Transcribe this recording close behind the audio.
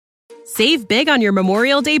Save big on your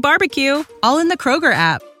Memorial Day barbecue, all in the Kroger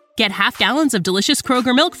app. Get half gallons of delicious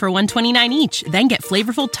Kroger milk for $1.29 each. Then get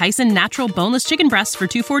flavorful Tyson natural boneless chicken breasts for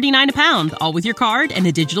 $2.49 a pound, all with your card and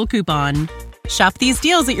a digital coupon. Shop these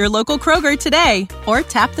deals at your local Kroger today, or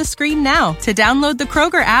tap the screen now to download the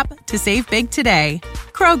Kroger app to save big today.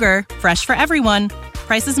 Kroger, fresh for everyone.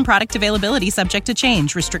 Prices and product availability subject to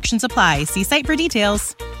change. Restrictions apply. See site for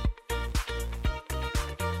details.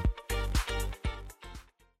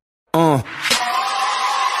 Hallelujah!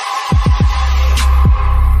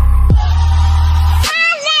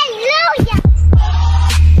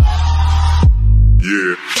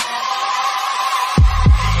 Yeah.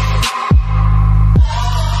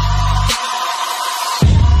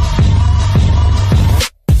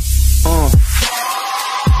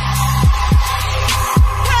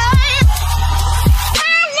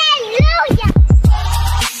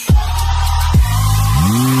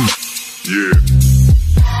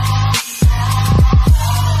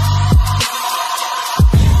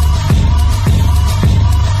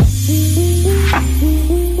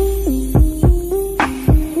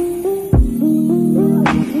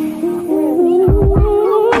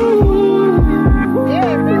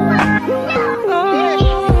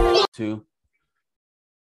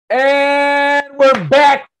 And we're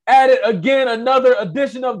back at it again. Another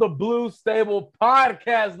edition of the Blue Stable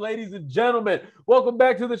Podcast, ladies and gentlemen. Welcome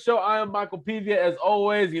back to the show. I am Michael Pevia. As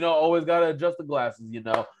always, always got to adjust the glasses,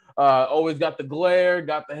 always got the glare,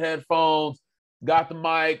 got the headphones, got the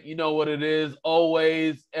mic. You know what it is.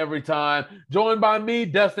 Always, every time. Joined by me,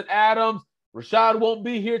 Destin Adams. Rashad won't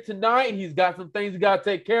be here tonight. He's got some things he got to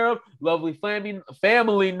take care of. Lovely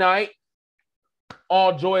family night.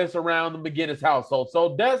 All joyous around the McGinnis household.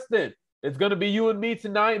 So, Destin, it's going to be you and me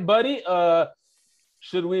tonight, buddy.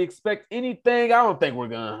 Should we expect anything? I don't think we're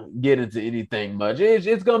going to get into anything much.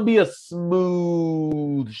 It's going to be a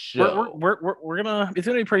smooth show. It's going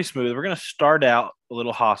to be pretty smooth. We're going to start out a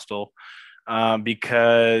little hostile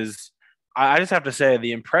because I just have to say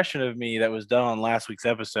the impression of me that was done on last week's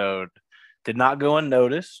episode did not go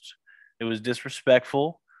unnoticed. It was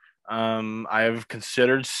disrespectful. I have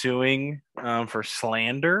considered suing for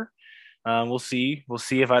slander. We'll see. We'll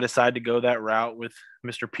see if I decide to go that route with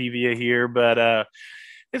Mr. Pevia here, but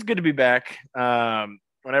it's good to be back.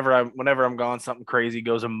 Whenever I'm gone, something crazy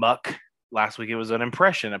goes amok. Last week it was an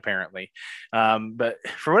impression, apparently. But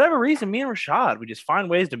for whatever reason, me and Rashad, we just find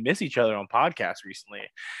ways to miss each other on podcasts recently.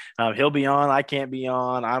 He'll be on, I can't be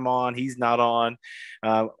on. I'm on, he's not on.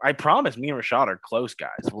 I promise me and Rashad are close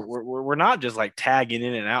guys. We're not just like tagging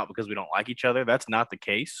in and out because we don't like each other. That's not the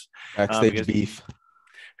case. Backstage beef.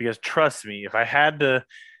 Because trust me, if I had to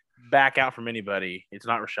back out from anybody, it's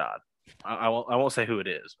not Rashad. I won't say who it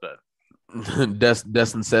is, but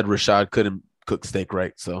Destin said Rashad couldn't cook steak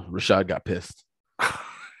right, so Rashad got pissed.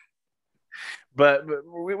 But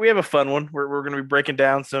we have a fun one. We're going to be breaking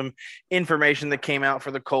down some information that came out for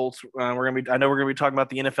the Colts. I know we're going to be talking about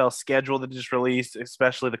the NFL schedule that just released,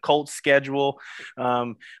 especially the Colts schedule.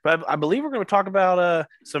 But I believe we're going to talk about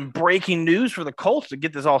some breaking news for the Colts to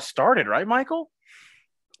get this all started, right, Michael?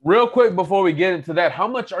 Real quick before we get into that, how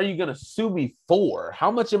much are you going to sue me for? How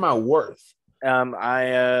much am I worth? I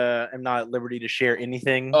am not at liberty to share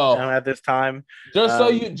anything at this time. Just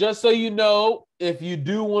so you know, if you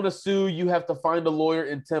do want to sue, you have to find a lawyer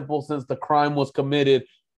in Temple since the crime was committed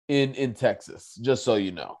in Texas. Just so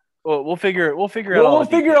you know. Well, we'll figure all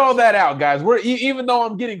that out, guys. Even though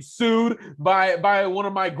I'm getting sued by one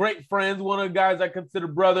of my great friends, one of the guys I consider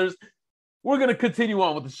brothers, we're gonna continue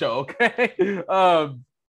on with the show, okay?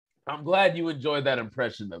 I'm glad you enjoyed that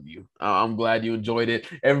impression of you. I'm glad you enjoyed it.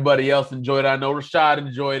 Everybody else enjoyed it. I know Rashad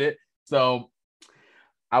enjoyed it. So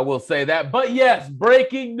I will say that. But yes,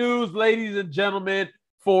 breaking news, ladies and gentlemen,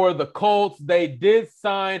 for the Colts. They did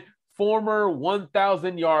sign former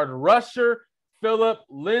 1,000-yard rusher Philip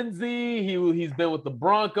Lindsay. He's been with the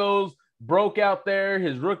Broncos, broke out there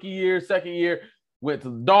his rookie year, second year, went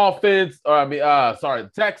to the Dolphins,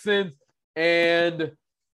 the Texans, and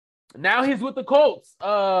now he's with the Colts.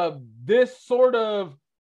 This sort of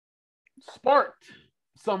sparked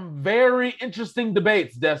some very interesting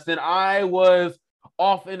debates, Destin. I was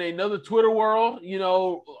off in another Twitter world,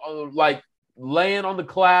 like laying on the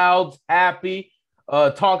clouds, happy,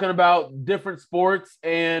 talking about different sports.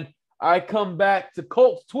 And I come back to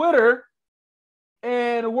Colts Twitter,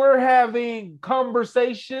 and we're having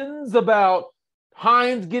conversations about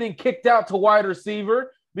Hines getting kicked out to wide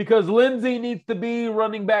receiver because Lindsay needs to be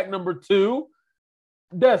running back number 2.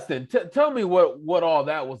 Destin, tell me what all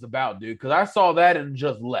that was about, dude, because I saw that and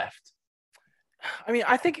just left. I mean,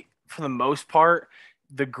 I think for the most part,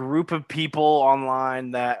 the group of people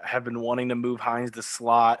online that have been wanting to move Hines to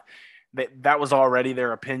slot, that was already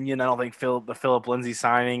their opinion. I don't think the Philip Lindsay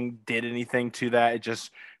signing did anything to that. It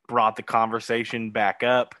just brought the conversation back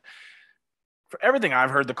up. For everything I've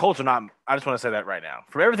heard, the Colts are not. I just want to say that right now.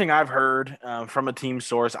 From everything I've heard from a team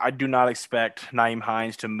source, I do not expect Nyheim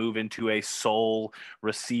Hines to move into a sole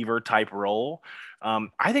receiver type role.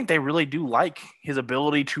 I think they really do like his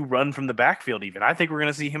ability to run from the backfield. Even I think we're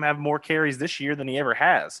going to see him have more carries this year than he ever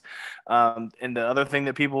has. And the other thing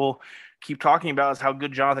that people keep talking about is how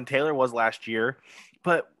good Jonathan Taylor was last year,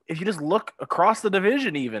 but if you just look across the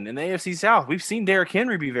division, even in the AFC South, we've seen Derrick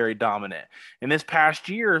Henry be very dominant. In this past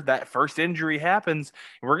year, that first injury happens,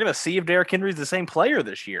 and we're going to see if Derrick Henry is the same player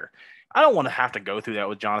this year. I don't want to have to go through that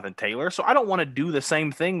with Jonathan Taylor, so I don't want to do the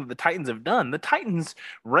same thing that the Titans have done. The Titans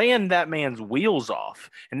ran that man's wheels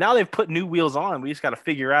off, and now they've put new wheels on. We just got to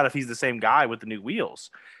figure out if he's the same guy with the new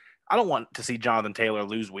wheels. I don't want to see Jonathan Taylor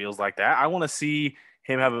lose wheels like that. I want to see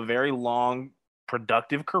him have a very long,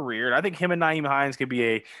 productive career. And I think him and Nyheim Hines could be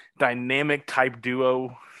a dynamic type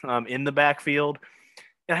duo in the backfield.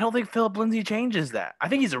 And I don't think Philip Lindsay changes that. I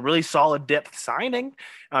think he's a really solid depth signing.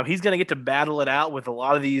 He's going to get to battle it out with a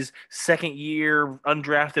lot of these second-year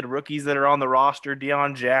undrafted rookies that are on the roster,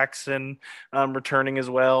 Deion Jackson returning as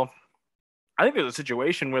well. I think there's a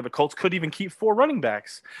situation where the Colts could even keep 4 running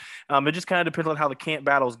backs. It just kind of depends on how the camp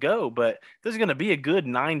battles go, but there's going to be a good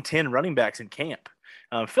 9-10 running backs in camp.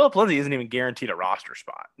 Philip Lindsay isn't even guaranteed a roster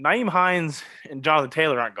spot. Nyheim Hines and Jonathan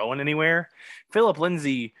Taylor aren't going anywhere. Philip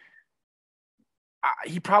Lindsay,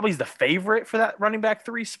 he probably is the favorite for that running back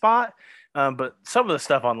 3 spot, but some of the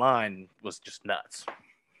stuff online was just nuts.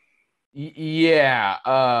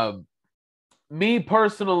 Yeah. Me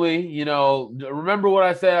personally, remember what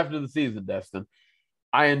I said after the season, Destin.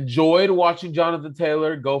 I enjoyed watching Jonathan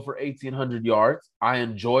Taylor go for 1,800 yards. I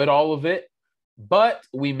enjoyed all of it. But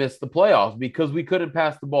we missed the playoffs because we couldn't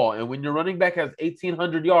pass the ball. And when your running back has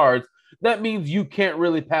 1,800 yards, that means you can't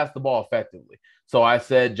really pass the ball effectively. So I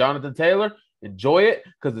said, Jonathan Taylor, enjoy it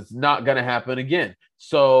because it's not going to happen again.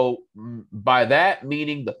 So by that,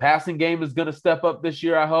 meaning the passing game is going to step up this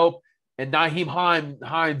year, I hope. And Nyheim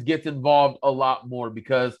Hines gets involved a lot more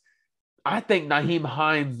because I think Nyheim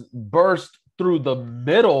Hines burst through the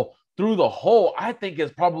middle through the hole, I think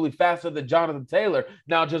is probably faster than Jonathan Taylor.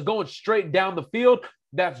 Now, just going straight down the field,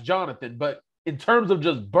 that's Jonathan. But in terms of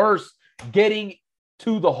just burst getting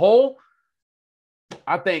to the hole,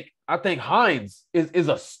 I think Hines is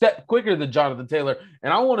a step quicker than Jonathan Taylor.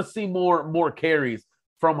 And I want to see more carries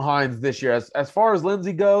from Hines this year. As far as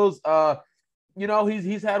Lindsay goes,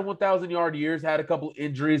 he's had 1,000-yard years, had a couple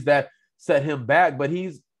injuries that set him back, but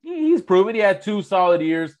he's proven he had 2 solid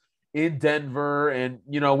years in Denver and,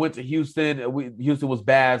 went to Houston. Houston was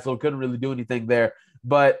bad, so couldn't really do anything there.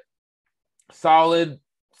 But solid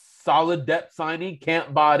depth signing,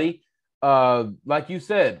 camp body. Like you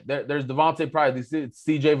said, there's Devontae Pryor,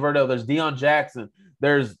 C.J. Verdell, there's Deion Jackson.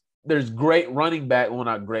 There's great running back. Well,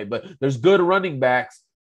 not great, but there's good running backs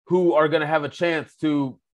who are going to have a chance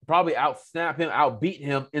to probably outsnap him, outbeat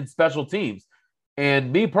him in special teams.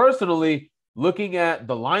 And me personally, looking at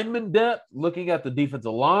the lineman depth, looking at the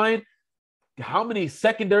defensive line, how many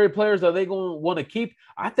secondary players are they going to want to keep?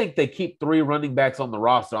 I think they keep 3 running backs on the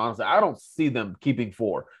roster. Honestly, I don't see them keeping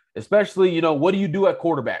 4, especially, what do you do at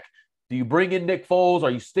quarterback? Do you bring in Nick Foles?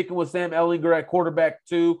 Are you sticking with Sam Ehlinger at quarterback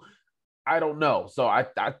too? I don't know. So I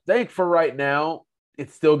think for right now,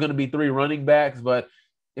 it's still going to be 3 running backs. But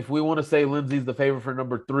if we want to say Lindsay's the favorite for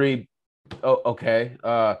number 3, okay.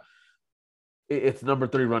 It's number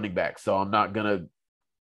 3 running back. So I'm not going to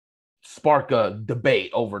spark a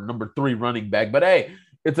debate over number 3 running back. But, hey,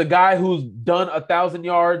 it's a guy who's done 1,000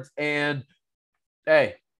 yards. And,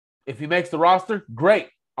 hey, if he makes the roster, great.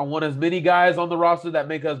 I want as many guys on the roster that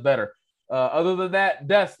make us better. Other than that,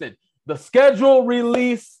 Destin, the schedule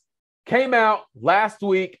release came out last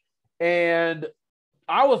week, and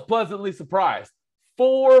I was pleasantly surprised.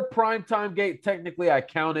 4 primetime games. Technically, I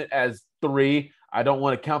count it as 3. I don't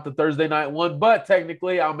want to count the Thursday night one, but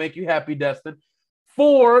technically, I'll make you happy, Destin.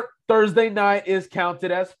 4 Thursday night is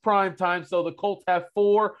counted as primetime, so the Colts have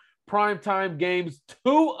 4 primetime games,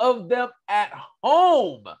 2 of them at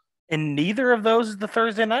home. And neither of those is the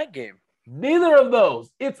Thursday night game. Neither of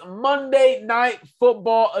those. It's Monday Night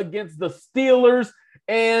Football against the Steelers.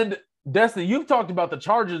 And Destin, you've talked about the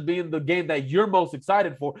Chargers being the game that you're most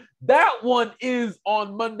excited for. That one is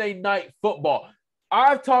on Monday Night Football.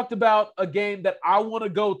 I've talked about a game that I want to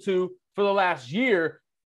go to for the last year.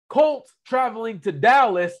 Colts traveling to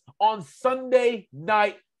Dallas on Sunday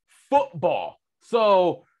Night Football.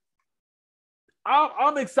 So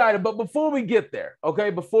I'm excited. But before we get there,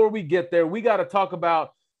 we got to talk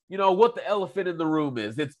about, what the elephant in the room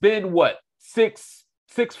is. It's been, 6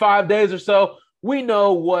 5 days or so, we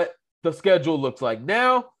know what the schedule looks like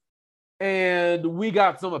now, and we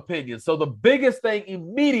got some opinions. So the biggest thing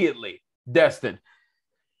immediately, Destin,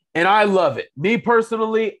 and I love it. Me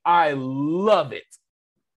personally, I love it.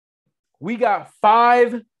 We got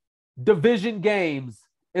 5 division games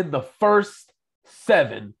in the first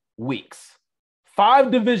 7 weeks.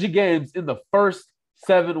 5 division games in the first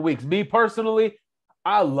 7 weeks. Me personally,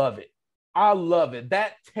 I love it. I love it.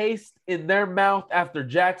 That taste in their mouth after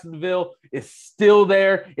Jacksonville is still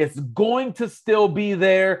there. It's going to still be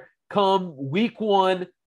there come week 1.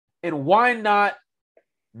 And why not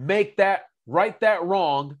right that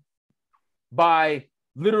wrong by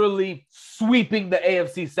literally sweeping the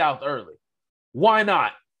AFC South early? Why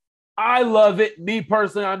not? I love it. Me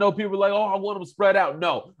personally, I know people are like, oh, I want them spread out.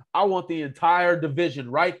 No, I want the entire division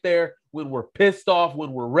right there when we're pissed off,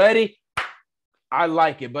 when we're ready. I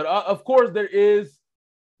like it. But of course, there is,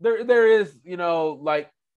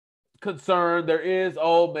 like concern. There is,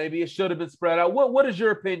 maybe it should have been spread out. What is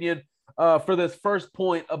your opinion for this first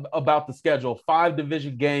point about the schedule? 5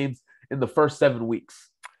 division games in the first 7 weeks.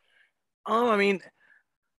 I mean,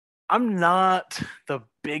 I'm not the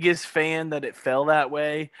biggest fan that it fell that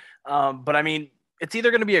way. But I mean, it's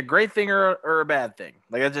either going to be a great thing or a bad thing.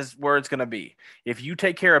 Like, that's just where it's going to be. If you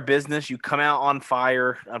take care of business, you come out on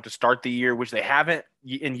fire to start the year, which they haven't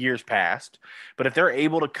in years past. But if they're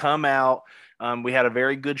able to come out, we had a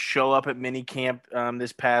very good show up at minicamp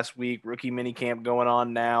this past week, rookie minicamp going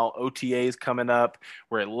on now, OTAs coming up,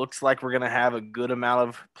 where it looks like we're going to have a good amount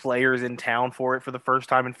of players in town for it for the first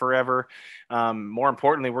time in forever. More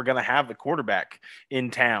importantly, we're going to have the quarterback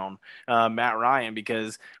in town, Matt Ryan,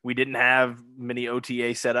 because we didn't have many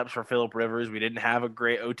OTA setups for Phillip Rivers. We didn't have a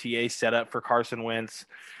great OTA setup for Carson Wentz.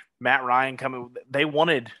 Matt Ryan coming, they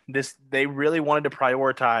really wanted to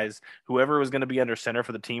prioritize whoever was going to be under center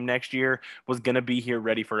for the team next year was going to be here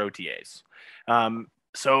ready for OTAs.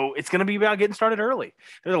 So it's going to be about getting started early.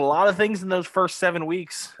 There's a lot of things in those first 7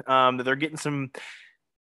 weeks that they're going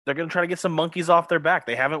to try to get some monkeys off their back.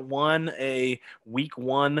 They haven't won a week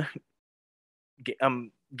 1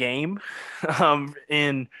 game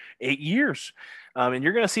in 8 years. And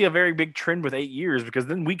you're going to see a very big trend with 8 years, because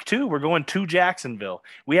then week 2, we're going to Jacksonville.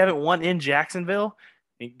 We haven't won in Jacksonville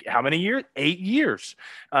in how many years? 8 years.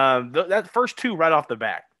 That first 2 right off the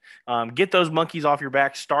bat. Get those monkeys off your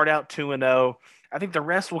back. Start out 2-0. I think the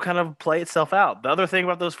rest will kind of play itself out. The other thing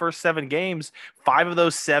about those first 7 games, 5 of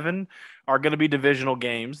those 7 are going to be divisional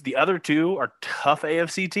games. The other 2 are tough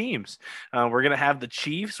AFC teams. We're going to have the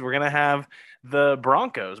Chiefs. We're going to have the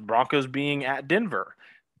Broncos. Broncos being at Denver.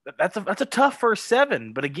 That's a tough first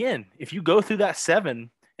 7. But again, if you go through that 7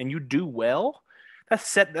 and you do well,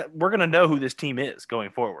 we're going to know who this team is going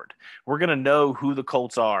forward. We're going to know who the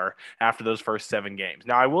Colts are after those first 7 games.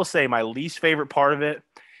 Now, I will say my least favorite part of it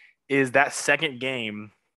is that second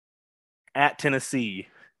game at Tennessee.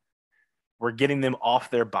 We're getting them off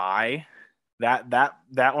their bye. That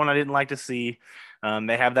one I didn't like to see.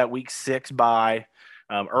 They have that week 6 bye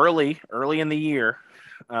early in the year.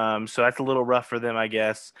 So that's a little rough for them, I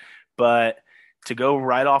guess. But to go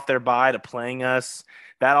right off their bye to playing us,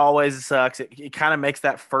 that always sucks. It kind of makes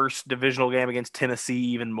that first divisional game against Tennessee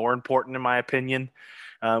even more important, in my opinion,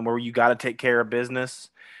 where you got to take care of business.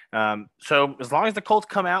 So as long as the Colts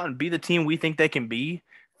come out and be the team we think they can be,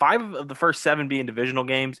 5 of the first 7 being divisional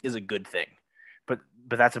games is a good thing. But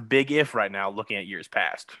that's a big if right now, looking at years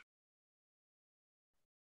past.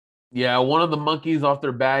 Yeah, one of the monkeys off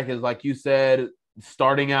their back is, like you said,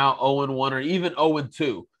 starting out 0-1 or even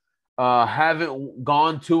 0-2. Haven't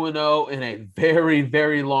gone 2-0 in a very,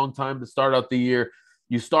 very long time to start out the year.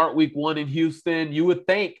 You start week 1 in Houston, you would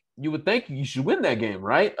think you should win that game,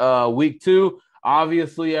 right? Week 2,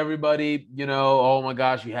 obviously everybody, oh my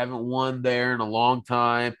gosh, you haven't won there in a long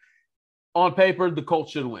time. On paper, the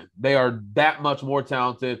Colts should win. They are that much more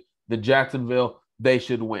talented than Jacksonville. They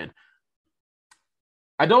should win.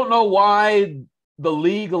 I don't know why the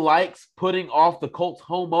league likes putting off the Colts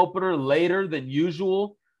home opener later than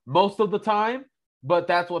usual most of the time, but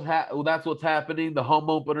that's what's happening. The home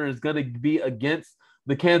opener is going to be against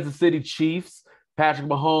the Kansas City Chiefs, Patrick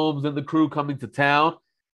Mahomes and the crew coming to town.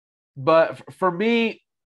 But for me,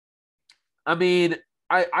 I mean,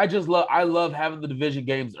 I love having the division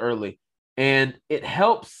games early, and it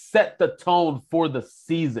helps set the tone for the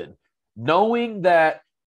season, knowing that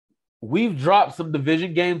we've dropped some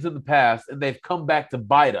division games in the past and they've come back to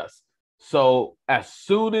bite us. So as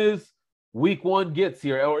soon as week 1 gets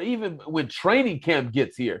here, or even when training camp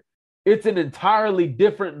gets here, it's an entirely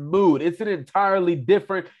different mood. It's an entirely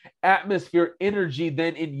different atmosphere, energy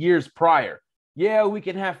than in years prior. Yeah, we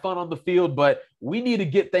can have fun on the field, but we need to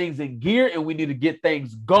get things in gear and we need to get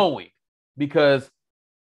things going because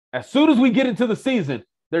as soon as we get into the season,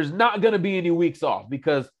 there's not going to be any weeks off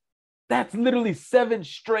because that's literally 7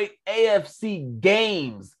 straight AFC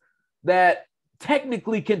games that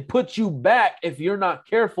technically can put you back if you're not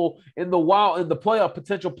careful in the playoff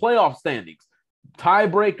potential playoff standings,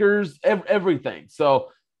 tiebreakers, everything. So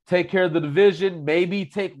take care of the division, maybe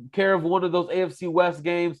take care of one of those AFC West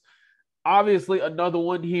games. Obviously, another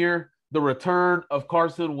one here, the return of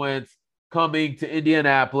Carson Wentz coming to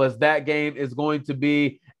Indianapolis. That game is going to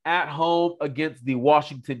be at home against the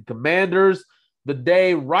Washington Commanders the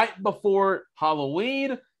day right before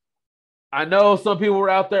Halloween. I know some people were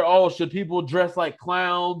out there, oh, should people dress like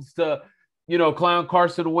clowns to, clown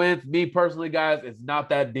Carson Wentz? Me personally, guys, it's not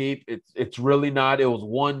that deep. It's really not. It was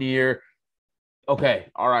 1 year. Okay,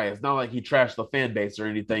 all right. It's not like he trashed the fan base or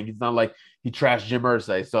anything. It's not like he trashed Jim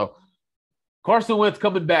Irsay. So Carson Wentz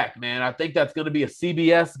coming back, man. I think that's going to be a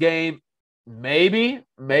CBS game. Maybe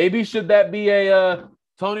should that be a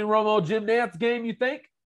Tony Romo, Jim Nantz game, you think?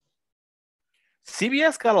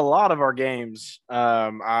 CBS got a lot of our games.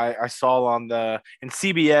 I saw and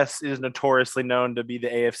CBS is notoriously known to be the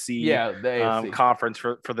AFC, the AFC. Conference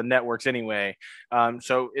for the networks anyway.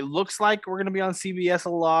 So it looks like we're going to be on CBS a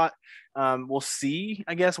lot. We'll see,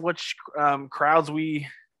 I guess, which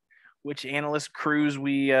which analyst crews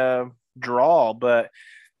we draw, but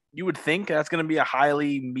you would think that's going to be a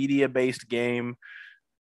highly media-based game.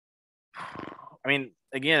 I mean,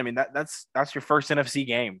 that's your first NFC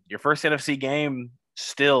game. Your first NFC game,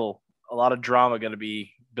 still a lot of drama going to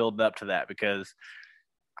be building up to that because,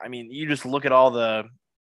 you just look at all the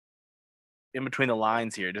in between the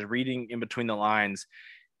lines here, just reading in between the lines,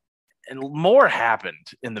 and more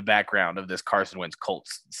happened in the background of this Carson Wentz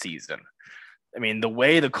Colts season. The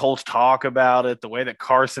way the Colts talk about it, the way that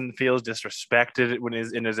Carson feels disrespected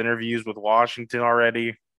in his interviews with Washington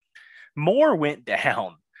already, more went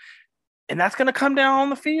down. And that's going to come down on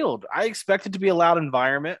the field. I expect it to be a loud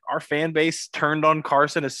environment. Our fan base turned on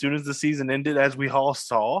Carson as soon as the season ended, as we all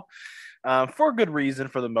saw, for a good reason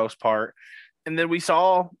for the most part. And then we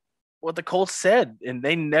saw what the Colts said, and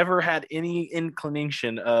they never had any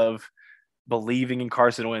inclination of believing in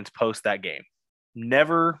Carson Wentz post that game.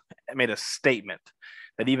 Never made a statement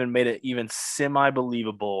that even made it even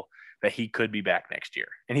semi-believable that he could be back next year.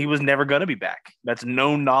 And he was never going to be back. That's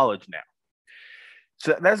known knowledge now.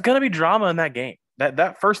 So that's going to be drama in that game.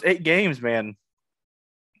 That first 8 games, man,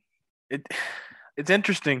 it's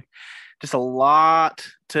interesting. Just a lot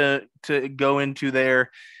to go into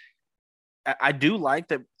there. I do like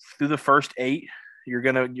that through the first 8, you're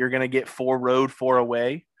gonna get 4 road, 4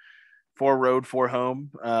 away, 4 road, 4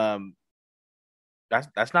 home.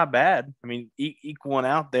 That's not bad. Equaling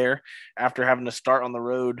out there after having to start on the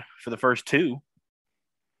road for the first 2.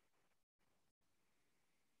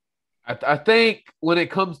 I think when it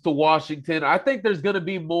comes to Washington, I think there's going to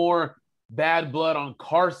be more bad blood on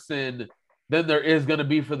Carson than there is going to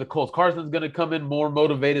be for the Colts. Carson's going to come in more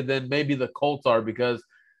motivated than maybe the Colts are because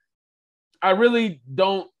I really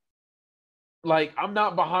don't I'm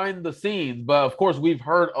not behind the scenes, but of course we've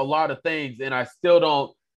heard a lot of things and I still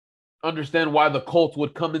don't understand why the Colts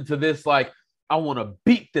would come into this I want to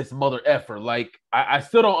beat this mother effer. I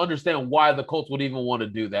still don't understand why the Colts would even want to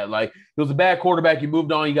do that. He was a bad quarterback. You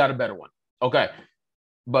moved on. You got a better one. Okay.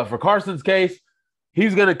 But for Carson's case,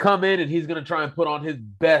 he's going to come in and he's going to try and put on his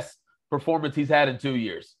best performance he's had in 2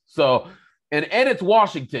 years. So, and it's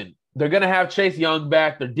Washington. They're going to have Chase Young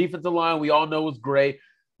back. Their defensive line, we all know, is great.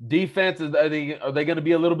 Defense, are they going to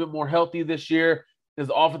be a little bit more healthy this year? Is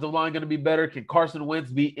the offensive line going to be better? Can Carson Wentz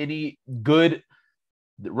be any good?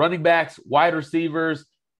 The running backs, wide receivers,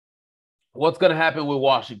 what's going to happen with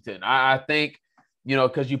Washington? I think,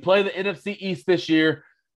 because you play the NFC East this year,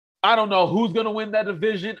 I don't know who's going to win that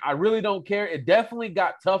division. I really don't care. It definitely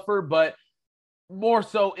got tougher, but more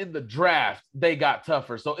so in the draft, they got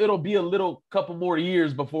tougher. So it'll be a couple more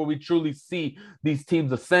years before we truly see these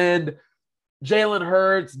teams ascend. Jalen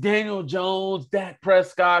Hurts, Daniel Jones, Dak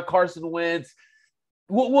Prescott, Carson Wentz.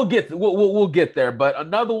 We'll get there. But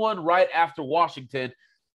another one right after Washington,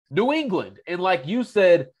 New England. And like you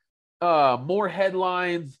said, more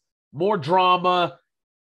headlines, more drama.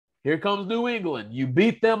 Here comes New England. You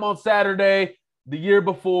beat them on Saturday the year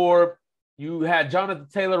before. You had Jonathan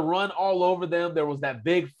Taylor run all over them. There was that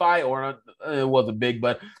big fight, or it wasn't big,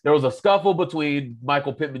 but there was a scuffle between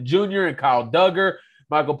Michael Pittman Jr. and Kyle Duggar.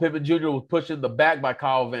 Michael Pittman Jr. was pushed in the back by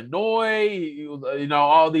Kyle Van Noy.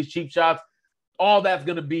 All these cheap shots. All that's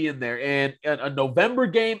going to be in there. And a November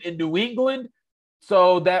game in New England,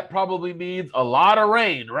 so that probably means a lot of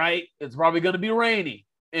rain, right? It's probably going to be rainy.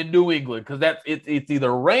 in New England because it's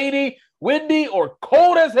either rainy, windy, or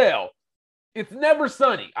cold as hell. It's never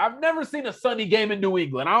sunny. I've never seen a sunny game in New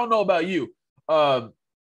England. I don't know about you. I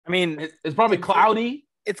mean, it's probably cloudy.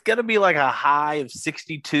 It's going to be like a high of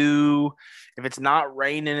 62. If it's not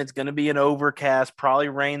raining, it's going to be an overcast, probably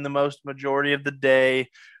rain the most majority of the day.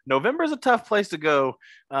 November is a tough place to go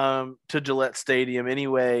to Gillette Stadium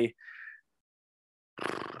anyway.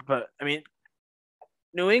 But, I mean,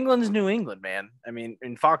 New England's New England, man. I mean,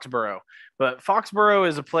 in Foxborough. But Foxborough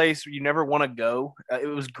is a place you never want to go. It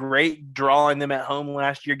was great drawing them at home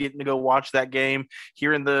last year, getting to go watch that game.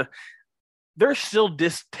 There's still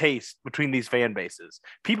distaste between these fan bases.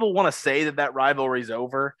 People want to say that rivalry's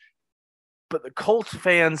over, but the Colts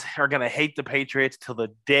fans are going to hate the Patriots till the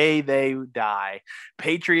day they die.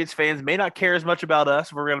 Patriots fans may not care as much about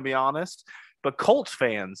us, if we're going to be honest, but Colts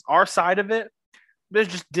fans, our side of it, there's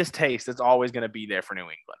just distaste that's always going to be there for New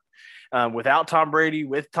England. Without Tom Brady,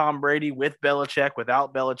 with Tom Brady, with Belichick,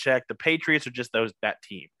 without Belichick, the Patriots are just that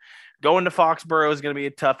team. Going to Foxborough is going to be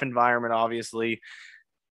a tough environment, obviously.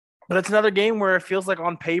 But it's another game where it feels like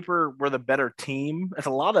on paper we're the better team. It's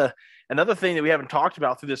another thing that we haven't talked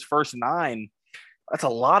about through this first 9. That's a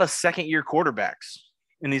lot of second-year quarterbacks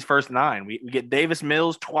in these first 9. We get Davis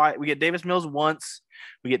Mills twice. We get Davis Mills once.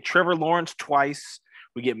 We get Trevor Lawrence twice.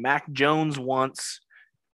 We get Mac Jones once.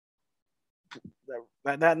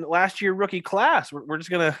 That last year rookie class, we're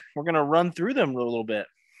gonna run through them a little bit.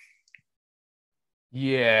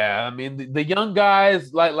 Yeah, I mean the young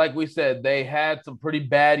guys, like we said, they had some pretty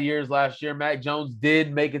bad years last year. Mac Jones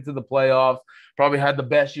did make it to the playoffs, probably had the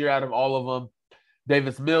best year out of all of them.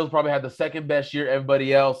 Davis Mills probably had the second best year.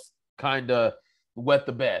 Everybody else kind of wet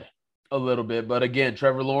the bed a little bit. But again,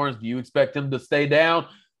 Trevor Lawrence, do you expect him to stay down?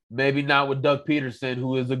 Maybe not with Doug Peterson,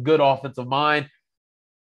 who is a good offensive mind.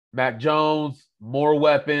 Mac Jones, more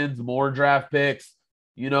weapons, more draft picks.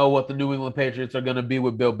 You know what the New England Patriots are going to be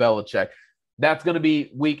with Bill Belichick. That's going to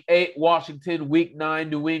be week 8, Washington, week 9,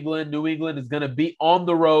 New England. New England is going to be on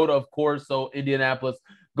the road, of course. So Indianapolis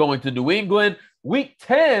going to New England. Week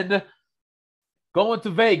 10, going to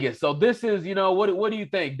Vegas. So this is, what do you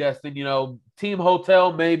think, Destin? Team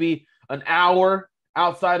hotel, maybe an hour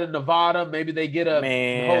outside of Nevada. Maybe they get a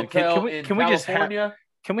hotel in California.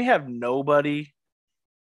 Can we have nobody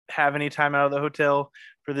have any time out of the hotel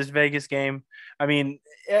for this Vegas game? I mean,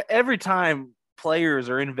 every time players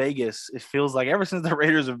are in Vegas, it feels like ever since the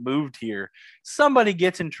Raiders have moved here, somebody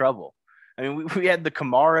gets in trouble. I mean, we had the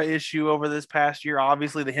Kamara issue over this past year.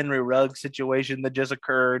 Obviously, the Henry Ruggs situation that just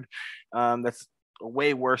occurred. That's a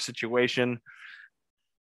way worse situation.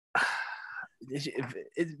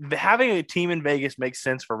 Having a team in Vegas makes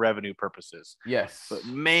sense for revenue purposes. Yes, but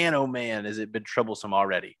man, oh man, has it been troublesome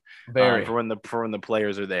already? Very for when the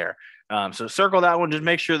players are there. So circle that one. Just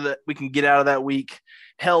make sure that we can get out of that week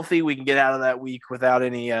healthy. We can get out of that week without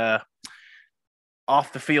any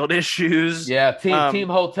off the field issues. Yeah, team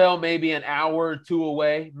hotel maybe an hour or 2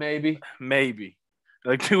 away. Maybe.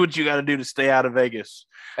 Like, do what you got to do to stay out of Vegas.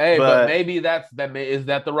 Hey, but maybe is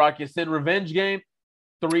that the Rock Ya-Sin revenge game?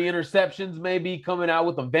 3 interceptions, maybe coming out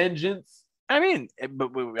with a vengeance. I mean,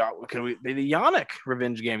 but could we be the Yannick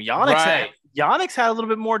revenge game? Yannick's had a little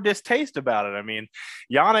bit more distaste about it. I mean,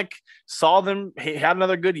 Yannick saw them. He had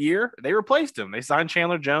another good year. They replaced him. They signed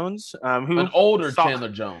Chandler Jones, an older Chandler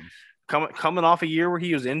Jones. Coming off a year where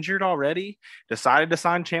he was injured already, decided to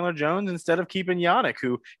sign Chandler Jones instead of keeping Yannick,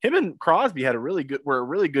 who him and Crosby were a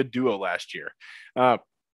really good duo last year.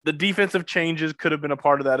 The defensive changes could have been a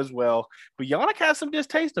part of that as well. But Yannick has some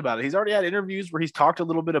distaste about it. He's already had interviews where he's talked a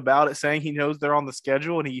little bit about it, saying he knows they're on the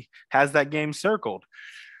schedule and he has that game circled.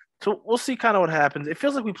 So we'll see kind of what happens. It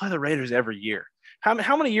feels like we play the Raiders every year.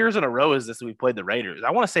 How many years in a row is this that we played the Raiders? I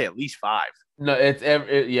want to say at least 5. No,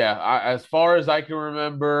 as far as I can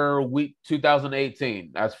remember, week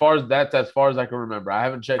 2018. As far as I can remember. I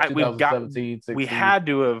haven't checked 2017, 16. We had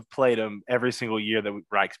to have played them every single year that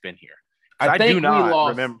Reich's been here. I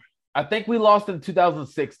think we lost in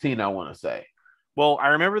 2016, I want to say. Well, I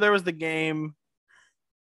remember there was the game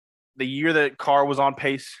the year that Carr was on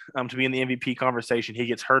pace to be in the MVP conversation. He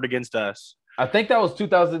gets hurt against us. I think that was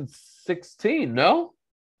 2016, no?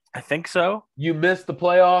 I think so. You missed the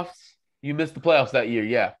playoffs? You missed the playoffs that year,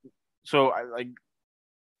 yeah. So,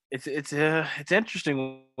 it's an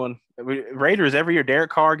interesting one. Raiders every year, Derek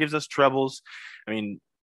Carr gives us troubles. I mean,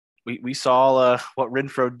 we saw what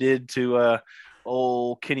Renfro did to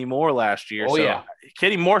old Kenny Moore last year. Oh, so yeah.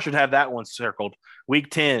 Kenny Moore should have that one circled.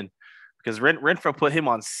 Week 10, because Renfro put him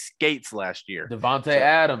on skates last year. Devontae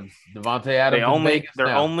Adams.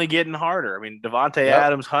 They're only getting harder. I mean, Devontae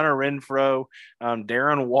Adams, Hunter Renfro,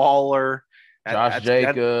 Darren Waller. Josh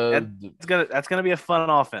Jacobs. That's gonna be a fun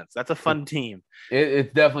offense. That's a fun team.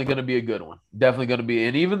 It's definitely going to be a good one. Definitely going to be.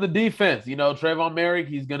 And even the defense, Trayvon Merrick,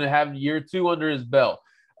 he's going to have year 2 under his belt.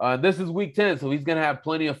 This is week 10, so he's going to have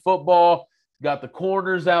plenty of football. Got the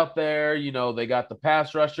corners out there. They got the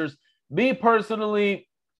pass rushers. Me personally,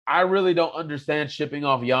 I really don't understand shipping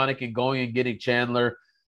off Yannick and going and getting Chandler,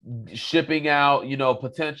 shipping out,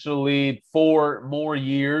 potentially 4 more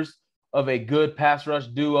years of a good pass rush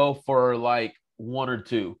duo for like 1 or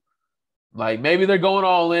 2. Like maybe they're going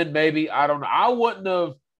all in. Maybe I don't know. I wouldn't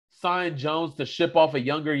have signed Jones to ship off a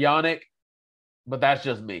younger Yannick, but that's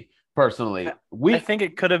just me personally. I think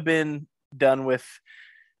it could have been done with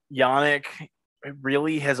Yannick. It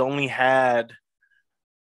really has only had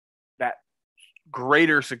that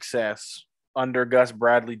greater success under Gus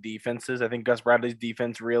Bradley defenses. I think Gus Bradley's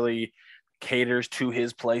defense really caters to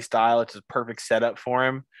his play style. It's a perfect setup for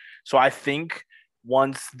him. So I think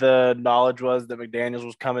once the knowledge was that McDaniels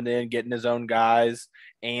was coming in, getting his own guys,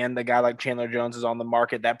 and the guy like Chandler Jones is on the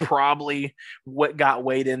market, that probably what got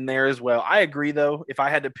weighed in there as well. I agree, though. If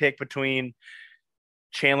I had to pick between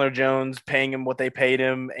Chandler Jones, paying him what they paid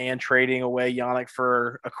him, and trading away Yannick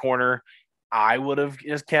for a corner, I would have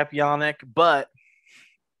just kept Yannick, but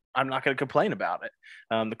I'm not going to complain about it.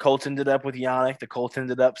 The Colts ended up with Yannick. The Colts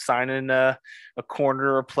ended up signing a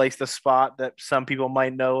corner, replace the spot that some people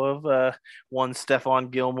might know of, one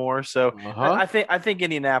Stephon Gilmore. So I think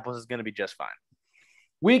Indianapolis is going to be just fine.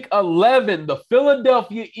 Week 11, the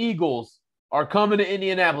Philadelphia Eagles are coming to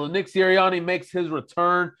Indianapolis. Nick Sirianni makes his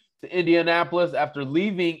return to Indianapolis after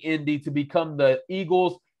leaving Indy to become the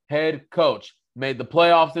Eagles head coach. Made the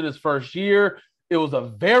playoffs in his first year. It was a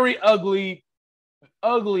very ugly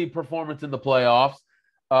performance in the playoffs.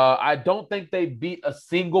 I don't think they beat a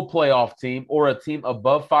single playoff team or a team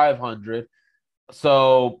above 500.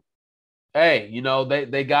 So, hey,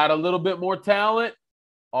 they got a little bit more talent.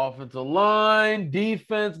 Offensive line,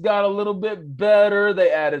 defense got a little bit better.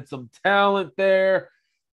 They added some talent there.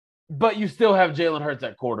 But you still have Jalen Hurts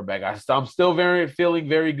at quarterback. I'm still feeling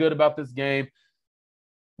very good about this game.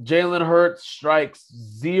 Jalen Hurts strikes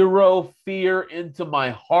zero fear into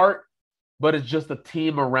my heart, but it's just a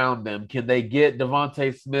team around them. Can they get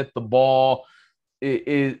Devontae Smith the ball?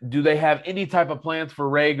 Do they have any type of plans for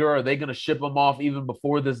Rager? Are they going to ship him off even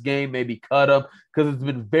before this game, maybe cut him? Because it's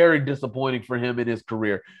been very disappointing for him in his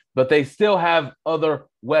career. But they still have other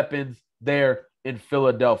weapons there in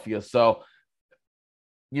Philadelphia. So,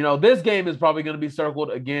 this game is probably going to be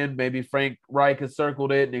circled again. Maybe Frank Reich has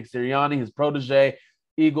circled it. Nick Sirianni, his protege.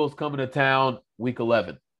 Eagles coming to town week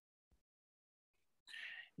 11.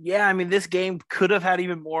 Yeah, I mean, this game could have had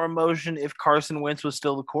even more emotion if Carson Wentz was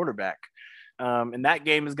still the quarterback. And that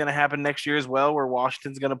game is going to happen next year as well, where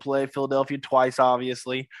Washington's going to play Philadelphia twice,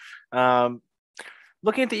 obviously.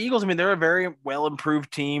 Looking at the Eagles, I mean, they're a very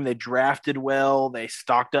well-improved team. They drafted well. They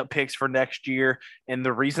stocked up picks for next year. And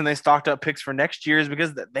the reason they stocked up picks for next year is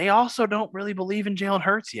because they also don't really believe in Jalen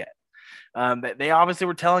Hurts yet. They obviously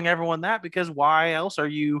were telling everyone that, because why else are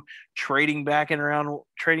you trading back in round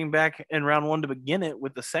 1 to begin it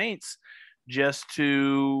with the Saints just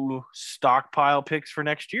to stockpile picks for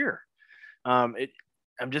next year? I'm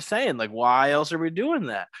just saying, like, why else are we doing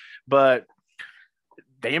that? But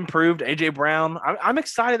they improved. AJ Brown. I'm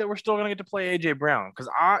excited that we're still going to get to play AJ Brown,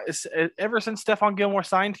 because ever since Stephon Gilmore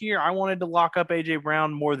signed here, I wanted to lock up AJ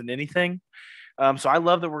Brown more than anything. So I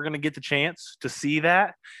love that we're going to get the chance to see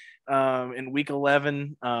that. In week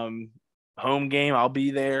 11, home game, I'll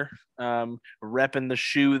be there, repping the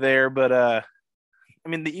shoe there. But I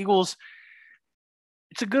mean, the Eagles,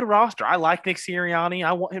 it's a good roster. I like Nick Sirianni.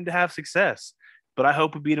 I want him to have success, but I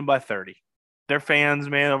hope we beat him by 30. Their fans,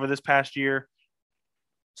 man, over this past year,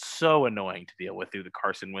 so annoying to deal with through the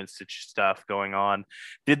Carson Wentz stuff going on.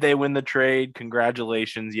 Did they win the trade?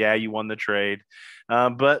 Congratulations. Yeah, you won the trade.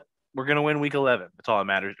 But we're going to win week 11. That's all that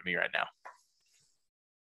matters to me right now.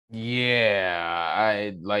 Yeah,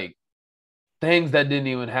 I like things that didn't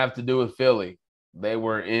even have to do with Philly. They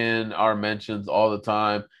were in our mentions all the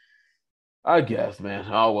time. I guess, man.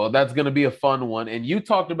 Oh, well, that's going to be a fun one. And you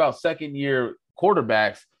talked about second-year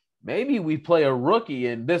quarterbacks. Maybe we play a rookie,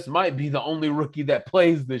 and this might be the only rookie that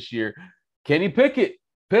plays this year. Kenny Pickett,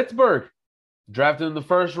 Pittsburgh, drafted in the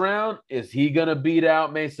first round. Is he going to beat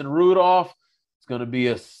out Mason Rudolph? It's going to be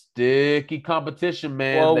a sticky competition,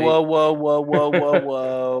 man.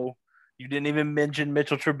 Whoa. You didn't even mention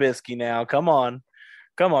Mitchell Trubisky now. Come on.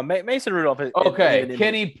 Mason Rudolph. Okay,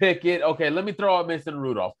 Kenny Pickett. Okay, let me throw out Mason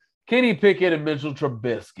Rudolph. Kenny Pickett and Mitchell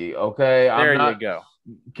Trubisky. Okay, there you go.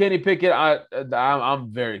 Kenny Pickett.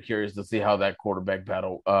 I'm very curious to see how that quarterback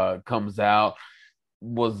battle comes out.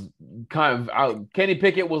 was Kenny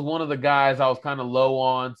Pickett was one of the guys I was kind of low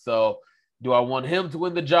on. So do I want him to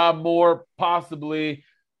win the job more? Possibly.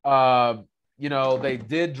 They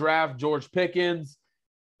did draft George Pickens.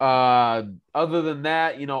 Other than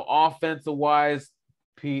that, offensive wise,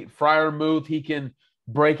 Pete Freiermuth, he can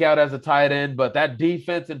break out as a tight end, but that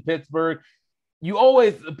defense in Pittsburgh,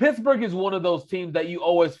 Pittsburgh is one of those teams that you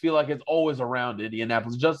always feel like it's always around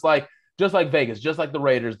Indianapolis, just like Vegas, just like the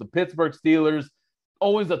Raiders, the Pittsburgh Steelers,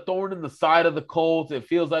 always a thorn in the side of the Colts. It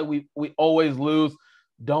feels like we always lose.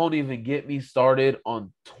 Don't even get me started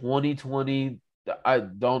on 2020. I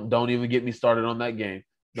don't even get me started on that game.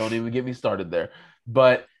 Don't even get me started there.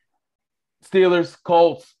 But Steelers,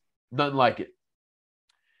 Colts, nothing like it.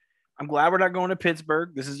 I'm glad we're not going to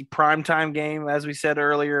Pittsburgh. This is a primetime game, as we said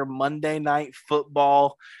earlier, Monday Night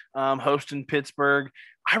Football, hosting Pittsburgh.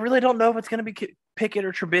 I really don't know if it's going to be Pickett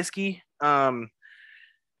or Trubisky.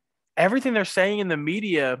 Everything they're saying in the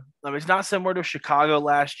media, it's not similar to Chicago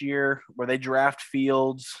last year where they draft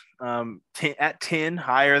Fields at 10,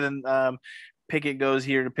 higher than Pickett goes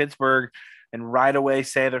here to Pittsburgh, and right away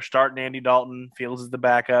say they're starting Andy Dalton. Fields is the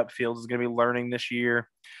backup. Fields is going to be learning this year.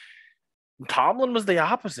 Tomlin was the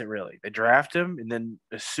opposite, really. They draft him, and then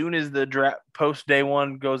as soon as the draft post day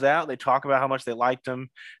one goes out, they talk about how much they liked him,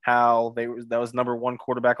 how that was number one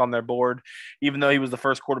quarterback on their board, even though he was the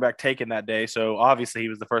first quarterback taken that day. So obviously he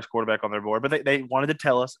was the first quarterback on their board, but they wanted to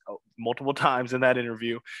tell us multiple times in that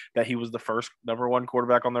interview that he was the first number one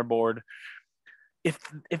quarterback on their board. If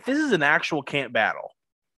this is an actual camp battle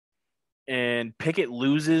and Pickett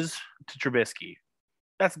loses to Trubisky,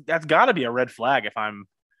 that's got to be a red flag if I'm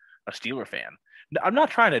a Steeler fan. I'm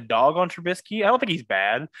not trying to dog on Trubisky. I don't think he's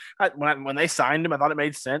bad. When they signed him, I thought it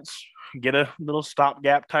made sense. Get a little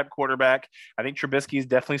stopgap type quarterback. I think Trubisky is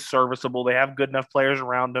definitely serviceable. They have good enough players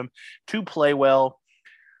around him to play well.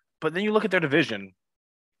 But then you look at their division.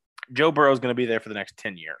 Joe Burrow is going to be there for the next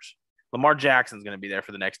 10 years. Lamar Jackson is going to be there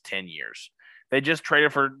for the next 10 years. They just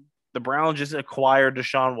traded for the Browns, just acquired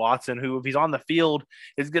Deshaun Watson, who, if he's on the field,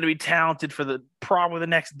 is going to be talented for probably the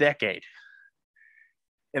next decade.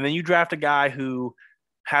 And then you draft a guy who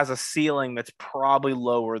has a ceiling that's probably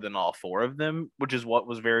lower than all four of them, which is what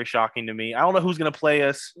was very shocking to me. I don't know who's going to play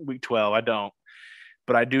us week 12. I don't.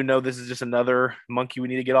 But I do know this is just another monkey we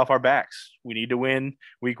need to get off our backs. We need to win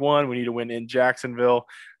week 1. We need to win in Jacksonville.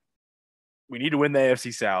 We need to win the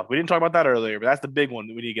AFC South. We didn't talk about that earlier, but that's the big one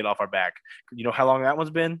that we need to get off our back. You know how long that one's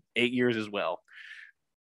been? 8 years as well.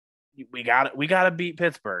 We got to beat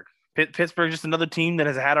Pittsburgh. Pittsburgh is just another team that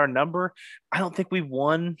has had our number. I don't think we've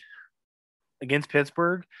won against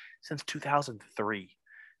Pittsburgh since 2003.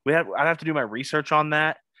 I'd have to do my research on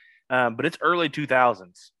that, but it's early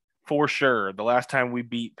 2000s for sure. The last time we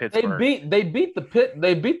beat Pittsburgh, they beat the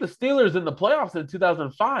Steelers in the playoffs in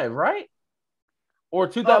 2005, right? Or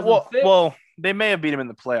 2006? Well, they may have beat them in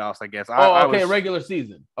the playoffs, I guess. Regular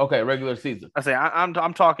season. Okay, regular season.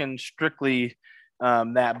 I'm talking strictly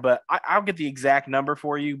that, but I'll get the exact number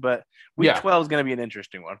for you. But week 12 is going to be an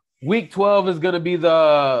interesting one. Week 12 is going to be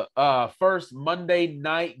the first Monday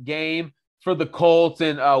night game for the Colts,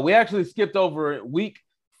 and we actually skipped over it. Week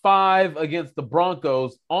 5 against the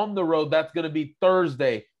Broncos on the road. That's going to be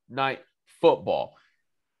Thursday night football.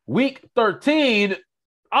 Week 13.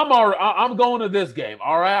 I'm going to this game.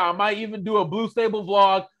 All right. I might even do a Blue Stable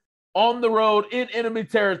vlog on the road in enemy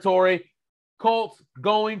territory. Colts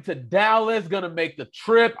going to Dallas, going to make the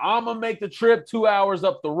trip. I'm going to make the trip 2 hours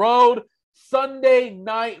up the road. Sunday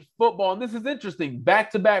night football. And this is interesting.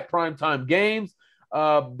 Back-to-back primetime games.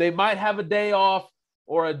 They might have a day off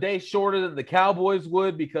or a day shorter than the Cowboys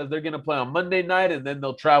would because they're going to play on Monday night and then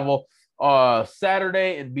they'll travel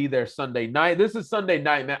Saturday and be there Sunday night. This is Sunday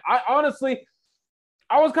night, man.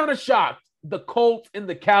 I was kind of shocked the Colts and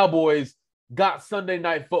the Cowboys got Sunday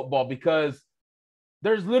night football because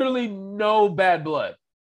there's literally no bad blood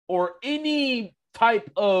or any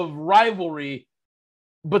type of rivalry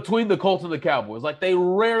between the Colts and the Cowboys. Like, they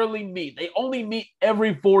rarely meet. They only meet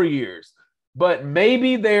every 4 years. But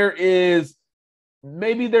maybe there's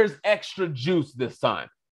extra juice this time.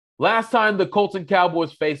 Last time the Colts and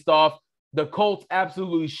Cowboys faced off, the Colts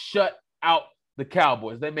absolutely shut out the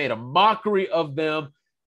Cowboys. They made a mockery of them.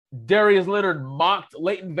 Darius Leonard mocked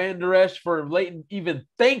Leighton Vander Esch for Leighton even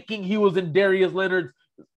thinking he was in Darius Leonard's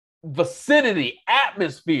vicinity,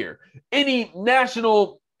 atmosphere. Any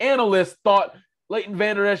national analyst thought Leighton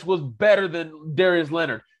Vander Esch was better than Darius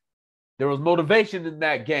Leonard. There was motivation in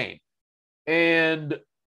that game. And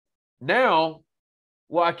now,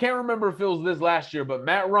 well, I can't remember if it was this last year, but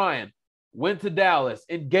Matt Ryan went to Dallas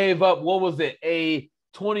and gave up, a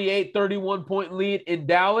 28-31 point lead in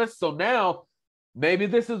Dallas. So now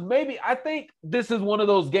I think this is one of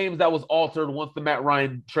those games that was altered once the Matt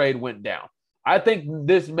Ryan trade went down. I think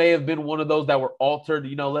this may have been one of those that were altered.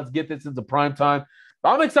 Let's get this into prime time. But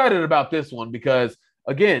I'm excited about this one because,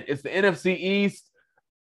 again, it's the NFC East.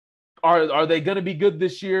 Are they going to be good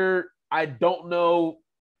this year? I don't know.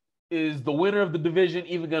 Is the winner of the division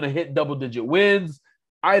even going to hit double-digit wins?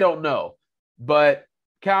 I don't know. But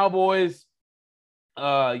Cowboys,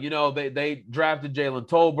 they drafted Jalen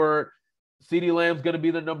Tolbert. CeeDee Lamb's going to be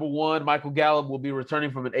the number one. Michael Gallup will be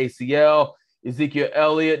returning from an ACL. Ezekiel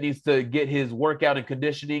Elliott needs to get his workout and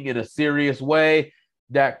conditioning in a serious way.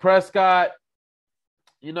 Dak Prescott,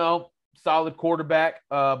 solid quarterback,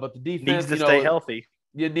 but the defense needs to stay healthy.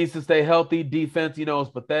 It needs to stay healthy. Defense, is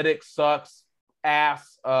pathetic, sucks,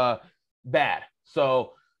 ass, bad.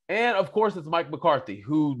 So, and of course, it's Mike McCarthy,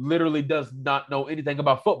 who literally does not know anything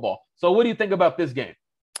about football. So, what do you think about this game?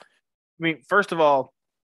 I mean, first of all,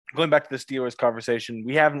 going back to the Steelers conversation,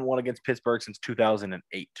 we haven't won against Pittsburgh since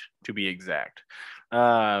 2008, to be exact.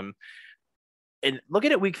 And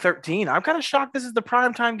looking at Week 13, I'm kind of shocked this is the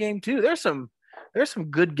primetime game too. There's some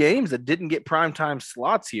good games that didn't get primetime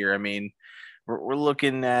slots here. I mean, we're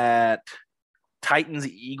looking at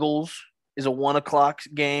Titans-Eagles is a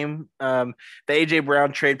 1:00 game. The A.J.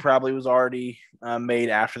 Brown trade probably was already made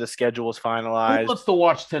after the schedule was finalized. Who wants to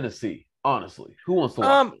watch Tennessee? Honestly, who wants to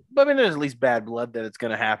watch? But I mean, there's at least bad blood that it's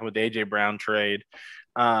going to happen with the A.J. Brown trade.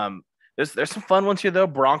 There's some fun ones here though.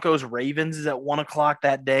 Broncos Ravens is at 1:00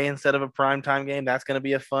 that day instead of a primetime game. That's going to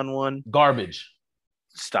be a fun one. Garbage.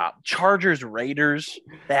 Stop. Chargers Raiders.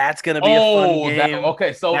 That's going to be a fun game.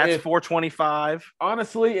 Okay, so that's 4:25.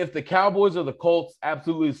 Honestly, if the Cowboys or the Colts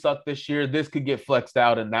absolutely suck this year, this could get flexed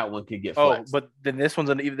out, and that one could get flexed. But then this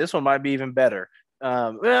one might be even better.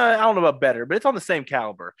 I don't know about better, but it's on the same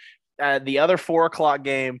caliber. The other 4:00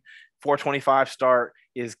 game, 4:25 start,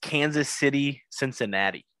 is Kansas City,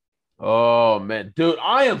 Cincinnati. Oh, man. Dude,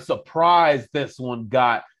 I am surprised this one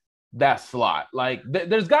got that slot. Like,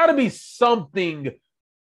 there's got to be something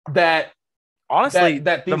that honestly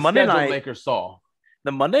that the Monday night makers saw.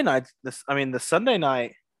 The Monday night, the Sunday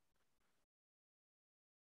night.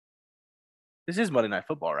 This is Monday Night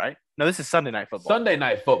Football, right? No, this is Sunday Night Football. Sunday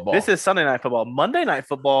Night Football. This is Sunday Night Football. Monday Night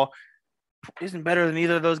Football isn't better than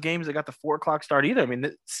either of those games that got the 4:00 start either. I mean,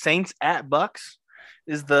 the Saints at Bucks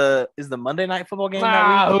is the Monday Night Football game.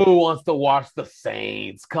 Who wants to watch the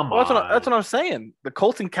Saints? Come on. That's what I'm saying. The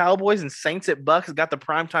Colts and Cowboys and Saints at Bucks got the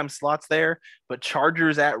primetime slots there, but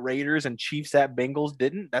Chargers at Raiders and Chiefs at Bengals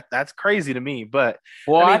didn't. That's crazy to me. But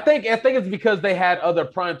I think it's because they had other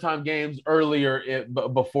primetime games earlier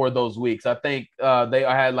before those weeks. I think they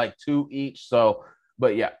had like 2 each. So,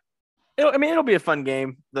 but yeah. It'll be a fun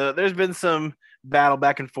game. There's been some battle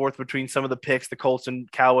back and forth between some of the picks the Colts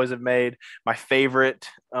and Cowboys have made. My favorite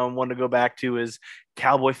one to go back to is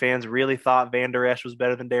Cowboy fans really thought Van Der Esch was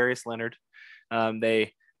better than Darius Leonard.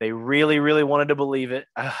 They really, really wanted to believe it.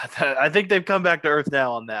 I think they've come back to earth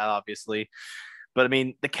now on that, obviously. But, I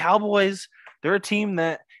mean, the Cowboys, they're a team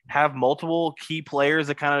that have multiple key players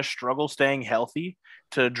that kind of struggle staying healthy.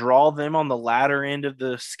 To draw them on the latter end of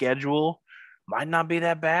the schedule might not be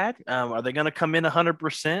that bad. Are they going to come in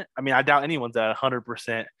 100%? I mean, I doubt anyone's at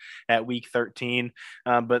 100% at Week 13.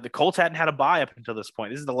 But the Colts hadn't had a bye up until this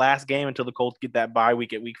point. This is the last game until the Colts get that bye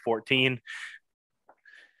week at Week 14.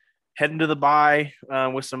 Heading to the bye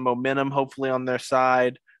with some momentum, hopefully, on their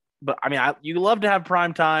side. But, I mean, you love to have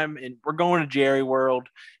prime time, and we're going to Jerry World.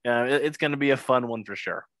 It's going to be a fun one for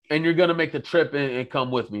sure. And you're going to make the trip and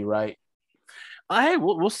come with me, right? Hey,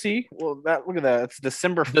 we'll see. Well, look at that. It's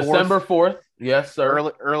December 4th. December 4th. Yes,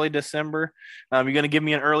 sir. Early December. You're going to give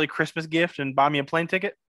me an early Christmas gift and buy me a plane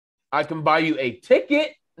ticket? I can buy you a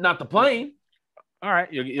ticket, not the plane. All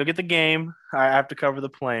right. You'll get the game. I have to cover the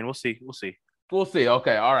plane. We'll see.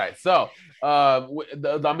 Okay. All right. So,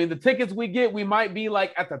 the tickets we get, we might be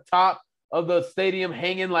like at the top of the stadium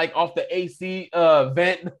hanging like off the AC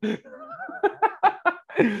vent.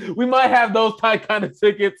 We might have those kind of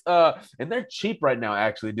tickets, and they're cheap right now.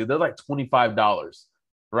 Actually, dude, they're like $25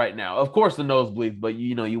 right now. Of course, the nosebleeds, but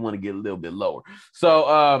you want to get a little bit lower.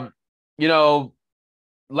 So,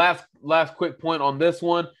 last quick point on this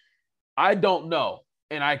one. I don't know,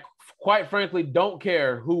 and I quite frankly don't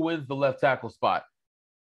care who wins the left tackle spot,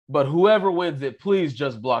 but whoever wins it, please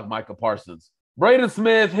just block Micah Parsons. Braden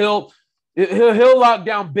Smith, he'll lock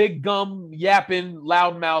down big gum yapping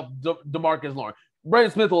loudmouth DeMarcus Lawrence.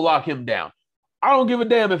 Braden Smith will lock him down. I don't give a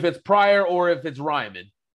damn if it's Pryor or if it's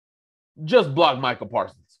Ryman. Just block Micah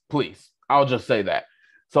Parsons, please. I'll just say that.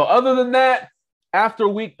 So other than that, after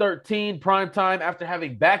Week 13 primetime, after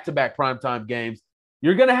having back-to-back primetime games,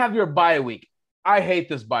 you're going to have your bye week. I hate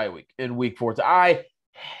this bye week in week 14. I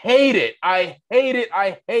hate it. I hate it.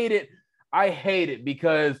 I hate it. I hate it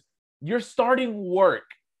because you're starting work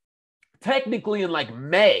technically in like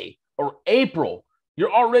May or April.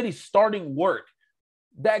 You're already starting work.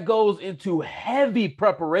 That goes into heavy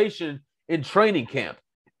preparation in training camp.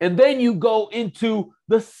 And then you go into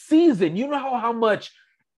the season. You know how much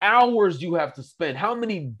hours you have to spend, how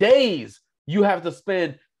many days you have to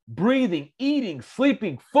spend breathing, eating,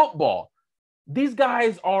 sleeping football. These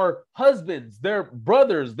guys are husbands, they're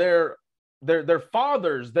brothers, they're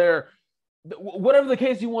fathers, they're whatever the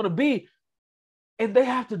case you want to be. And they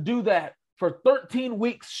have to do that for 13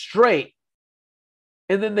 weeks straight.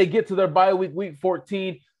 And then they get to their bye week, week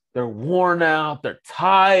 14. They're worn out. They're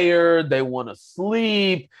tired. They want to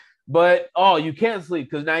sleep. But, you can't sleep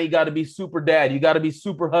because now you got to be super dad. You got to be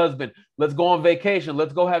super husband. Let's go on vacation.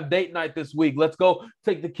 Let's go have date night this week. Let's go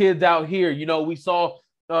take the kids out here. We saw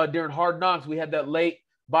during Hard Knocks, we had that late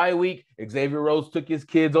bye week. Xavier Rhodes took his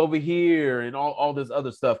kids over here and all this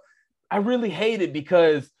other stuff. I really hate it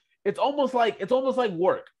because it's almost like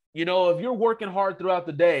work. If you're working hard throughout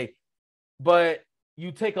the day, but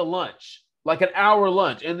you take a lunch, like an hour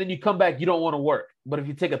lunch, and then you come back, you don't want to work. But if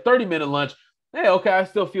you take a 30-minute lunch, hey, okay, I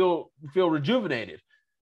still feel rejuvenated.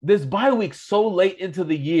 This bye week so late into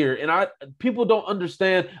the year, and people don't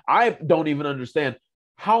understand. I don't even understand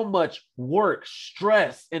how much work,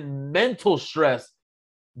 stress, and mental stress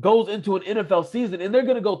goes into an NFL season. And they're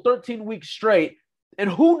going to go 13 weeks straight, and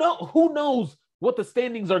who knows what the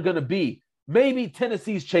standings are going to be. Maybe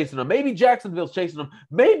Tennessee's chasing them. Maybe Jacksonville's chasing them.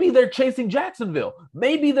 Maybe they're chasing Jacksonville.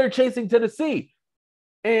 Maybe they're chasing Tennessee.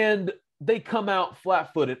 And they come out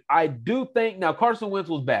flat-footed. I do think, now Carson Wentz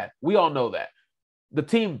was bad. We all know that. The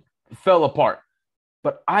team fell apart.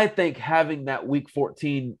 But I think having that week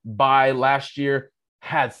 14 bye last year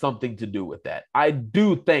had something to do with that. I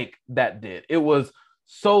do think that did. It was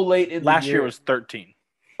so late in the year. Last year was 13.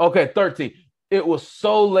 Okay, 13. It was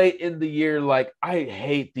so late in the year. Like, I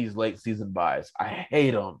hate these late season buys. I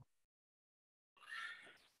hate them.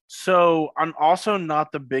 So I'm also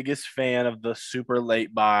not the biggest fan of the super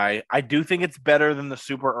late buy. I do think it's better than the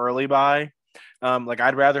super early buy.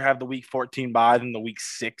 I'd rather have the week 14 buy than the week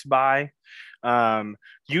 6 buy.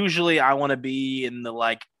 Usually I want to be in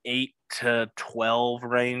the 8 to 12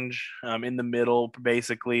 range, in the middle,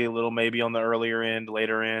 basically a little maybe on the earlier end,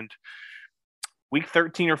 later end. Week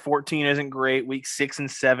 13 or 14 isn't great. Week 6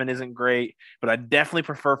 and 7 isn't great, but I definitely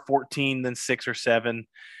prefer 14 than 6 or 7.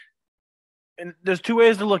 And there's two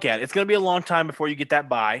ways to look at it. It's going to be a long time before you get that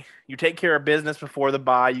bye. You take care of business before the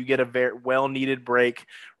bye. You get a very well-needed break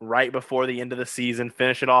right before the end of the season.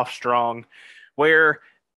 Finish it off strong. Where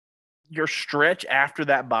your stretch after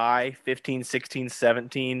that bye, 15, 16,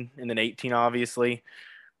 17, and then 18, obviously,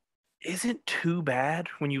 isn't too bad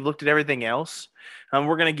when you looked at everything else.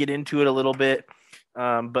 We're going to get into it a little bit.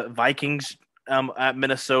 But Vikings at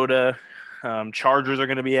Minnesota, Chargers are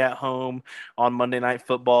going to be at home on Monday Night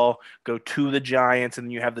Football, go to the Giants, and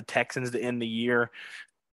then you have the Texans to end the year.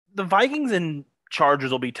 The Vikings and Chargers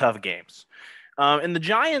will be tough games. And the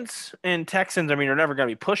Giants and Texans, are never going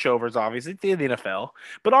to be pushovers, obviously. It's the NFL.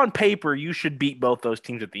 But on paper, you should beat both those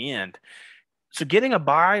teams at the end. So getting a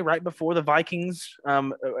bye right before the Vikings,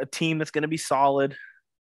 a team that's going to be solid,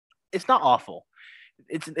 it's not awful.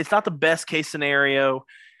 It's not the best case scenario,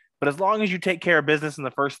 but as long as you take care of business in the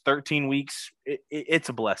first 13 weeks, it's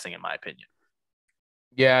a blessing, in my opinion.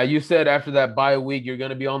 Yeah, you said after that bye week, you're going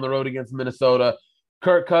to be on the road against Minnesota.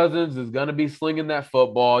 Kirk Cousins is going to be slinging that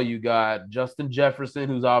football. You got Justin Jefferson,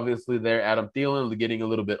 who's obviously there. Adam Thielen, getting a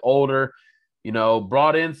little bit older.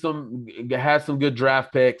 Brought in had some good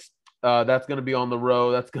draft picks. That's going to be on the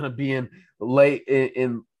road. That's going to be in late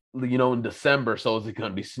in December. So is it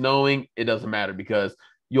going to be snowing? It doesn't matter because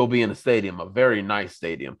you'll be in a stadium, a very nice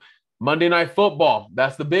stadium. Monday Night Football.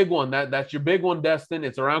 That's the big one. That's your big one, Destin.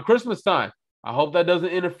 It's around Christmas time. I hope that doesn't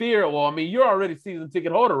interfere. Well, you're already season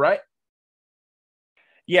ticket holder, right?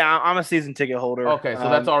 Yeah, I'm a season ticket holder. Okay, so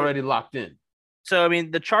that's already locked in. So,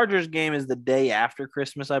 the Chargers game is the day after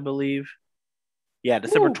Christmas, I believe. Yeah,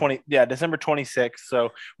 December 26th.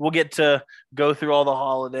 So we'll get to go through all the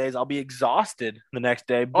holidays. I'll be exhausted the next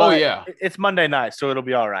day. But it's Monday night, so it'll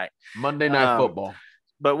be all right. Monday Night Football.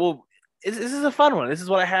 But this is a fun one. This is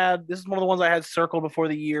what I had. This is one of the ones I had circled before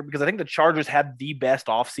the year because I think the Chargers had the best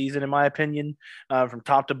offseason, in my opinion, from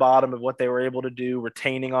top to bottom of what they were able to do,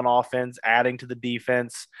 retaining on offense, adding to the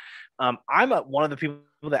defense. I'm one of the people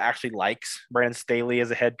that actually likes Brandon Staley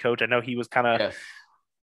as a head coach. I know he was kind of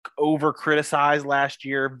over criticized last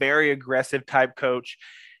year, very aggressive type coach.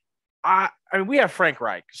 I mean, we have Frank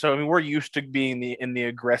Reich, so I mean, we're used to being in the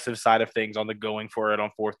aggressive side of things on the going for it on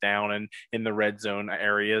fourth down and in the red zone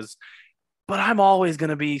areas. But I'm always going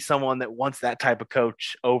to be someone that wants that type of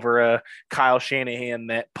coach over a Kyle Shanahan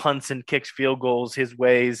that punts and kicks field goals his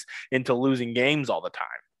ways into losing games all the time.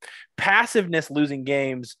 Passiveness losing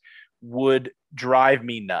games would drive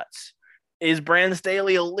me nuts. Is Brandon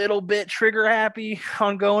Staley a little bit trigger happy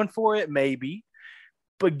on going for it? Maybe.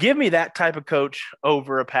 But give me that type of coach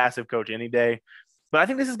over a passive coach any day. But I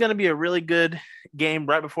think this is going to be a really good game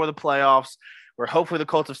right before the playoffs, where hopefully the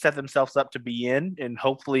Colts have set themselves up to be in, and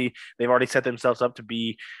hopefully they've already set themselves up to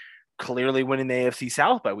be clearly winning the AFC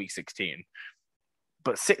South by week 16.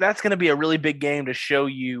 But that's going to be a really big game to show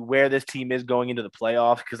you where this team is going into the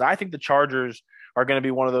playoffs, because I think the Chargers are going to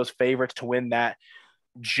be one of those favorites to win that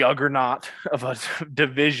juggernaut of a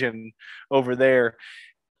division over there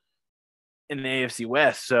in the AFC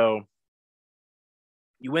West. So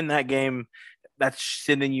you win that game, that's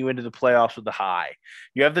sending you into the playoffs with the high.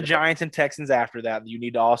 You have the Giants and Texans after that you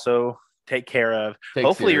need to also take care of.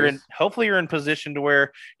 Hopefully you're in position to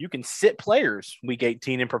where you can sit players week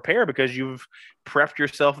 18 and prepare because you've prepped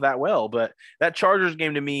yourself that well. But that Chargers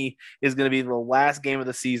game to me is going to be the last game of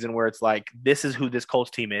the season where it's like, this is who this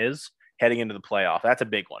Colts team is heading into the playoff. That's a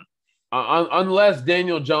big one. Unless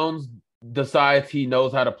Daniel Jones decides he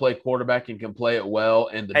knows how to play quarterback and can play it well,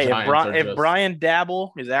 and the Giants if Brian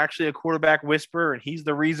Dabble is actually a quarterback whisperer and he's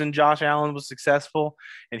the reason Josh Allen was successful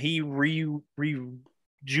and he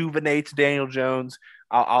rejuvenates Daniel Jones,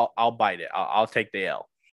 I'll bite it. I'll take the L.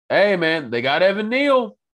 Hey man, they got Evan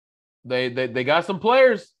Neal. They got some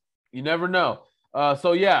players. You never know.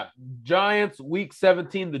 So yeah, Giants week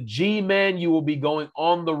 17. The G-Man, you will be going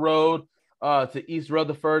on the road to East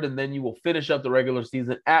Rutherford, and then you will finish up the regular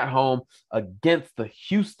season at home against the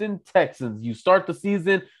Houston Texans. You start the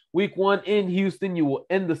season week 1 in Houston. You will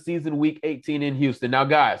end the season week 18 in Houston. Now,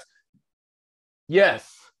 guys,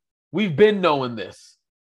 yes, we've been knowing this.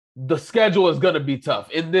 The schedule is going to be tough,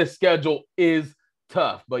 and this schedule is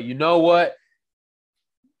tough. But you know what?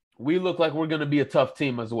 We look like we're going to be a tough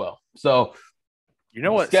team as well. So, you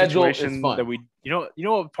know what situation that you know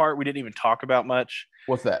what part we didn't even talk about much?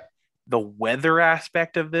 What's that? The weather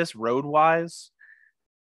aspect of this road-wise.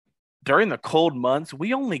 During the cold months,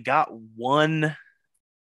 we only got one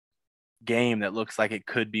game that looks like it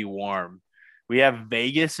could be warm. We have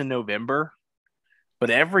Vegas in November, but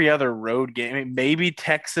every other road game, maybe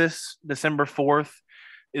Texas, December 4th,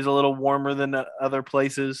 is a little warmer than other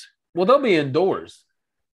places. Well, they'll be indoors.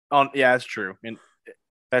 Yeah, that's true.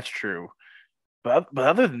 That's true. But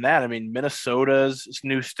other than that, I mean, Minnesota's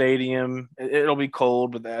new stadium, it'll be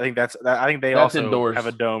cold, but I think they also indoors. Have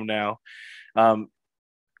a dome now.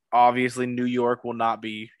 Obviously, New York will not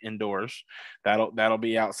be indoors. That'll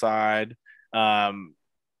be outside. Foxborough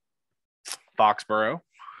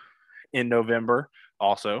in November,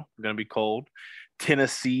 also going to be cold.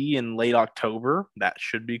 Tennessee in late October, that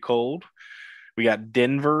should be cold. We got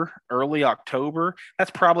Denver early October. That's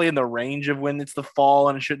probably in the range of when it's the fall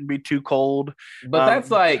and it shouldn't be too cold. But that's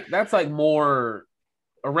like more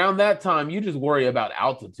around that time. You just worry about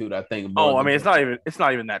altitude, I think. It's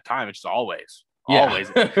not even that time. It's just always. Always.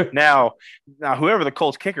 now, whoever the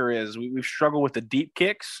Colts kicker is, we've struggled with the deep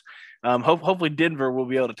kicks. Hopefully Denver will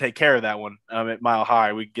be able to take care of that one at Mile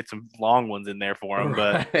High. We get some long ones in there for them.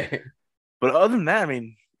 Right. But other than that, I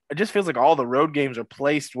mean, it just feels like all the road games are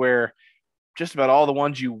placed where just about all the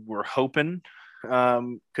ones you were hoping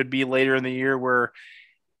could be later in the year where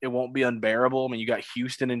it won't be unbearable. I mean, you got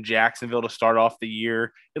Houston and Jacksonville to start off the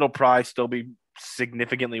year. It'll probably still be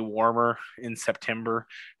significantly warmer in September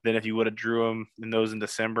than if you would have drew them in those in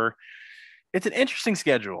December. It's an interesting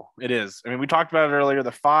schedule. It is. I mean, we talked about it earlier.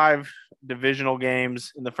 The 5 divisional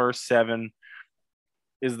games in the first 7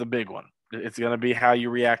 is the big one. It's going to be how you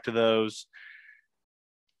react to those.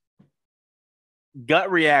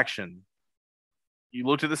 Gut reaction. You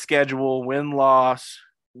looked at the schedule, win-loss.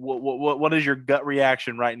 What is your gut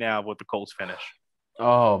reaction right now with the Colts finish?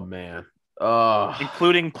 Oh, man.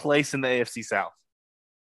 Including place in the AFC South.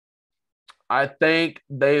 I think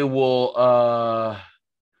they will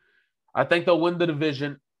I think they'll win the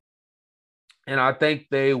division, and I think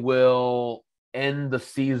they will end the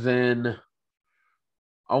season.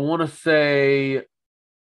 I'll say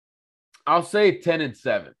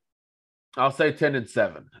 10-7. I'll say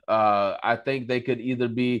 10-7. I think they could either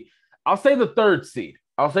be, I'll say the third seed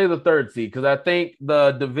because I think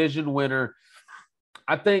the division winner,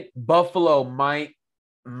 I think Buffalo might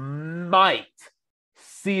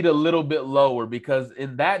seed a little bit lower because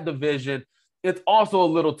in that division, it's also a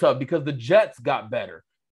little tough because the Jets got better.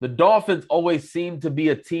 The Dolphins always seem to be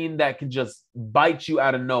a team that can just bite you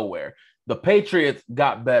out of nowhere. The Patriots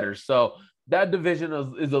got better. So that division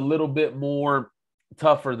is a little bit more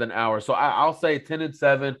tougher than ours. So I'll say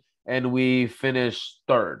 10-7, and we finish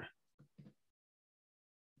third.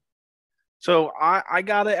 So I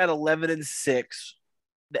got it at 11-6.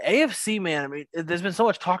 The AFC, man, I mean, there's been so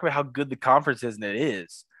much talk about how good the conference is, and it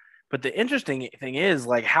is. But the interesting thing is,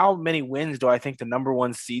 like, how many wins do I think the number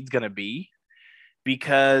one seed's going to be?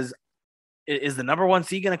 Because is the number one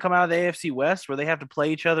seed going to come out of the AFC West where they have to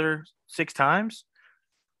play each other 6 times?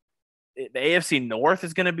 The AFC North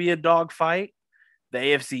is going to be a dogfight. The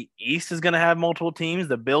AFC East is going to have multiple teams.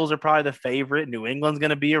 The Bills are probably the favorite. New England's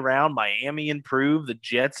going to be around. Miami improved. The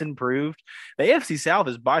Jets improved. The AFC South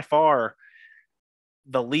is by far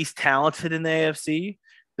the least talented in the AFC.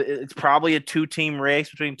 It's probably a 2-team race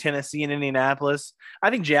between Tennessee and Indianapolis. I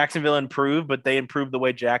think Jacksonville improved, but they improved the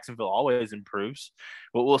way Jacksonville always improves.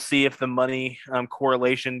 But we'll see if the money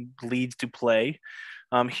correlation leads to play.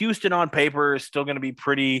 Houston on paper is still going to be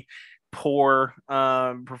pretty poor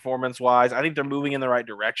performance-wise. I think they're moving in the right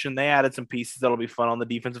direction. They added some pieces that'll be fun on the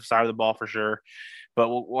defensive side of the ball for sure. But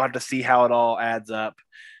we'll have to see how it all adds up.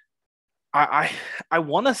 I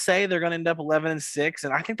want to say they're going to end up 11-6,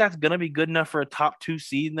 and I think that's going to be good enough for a top 2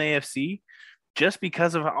 seed in the AFC, just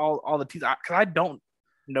because of all the teams. Because I don't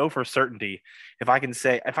know for certainty if I can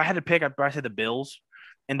say, if I had to pick, I'd probably say the Bills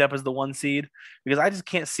end up as the 1 seed, because I just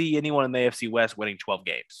can't see anyone in the AFC West winning 12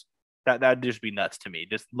 games. That'd just be nuts to me,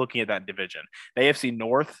 just looking at that division. The AFC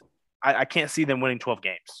North, I can't see them winning 12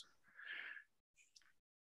 games.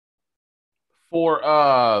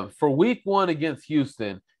 For week 1 against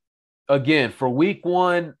Houston, again, for week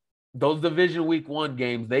 1, those division week 1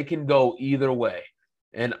 games, they can go either way.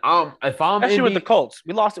 And if I'm especially with the Colts,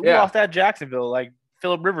 we lost at Jacksonville, like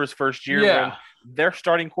Phillip Rivers' first year. Yeah. When their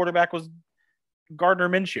starting quarterback was Gardner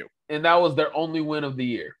Minshew, and that was their only win of the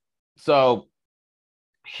year. So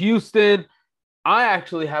Houston, I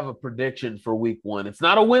actually have a prediction for week 1. It's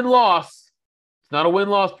not a win-loss. It's not a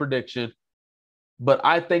win-loss prediction, but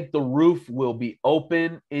I think the roof will be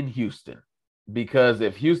open in Houston. Because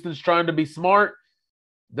if Houston's trying to be smart,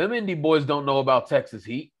 them Indy boys don't know about Texas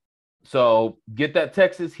heat. So get that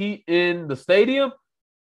Texas heat in the stadium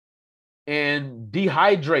and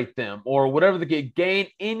dehydrate them, or whatever they get. Gain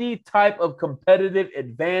any type of competitive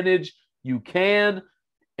advantage you can.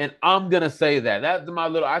 And I'm going to say that. That's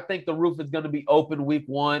I think the roof is going to be open week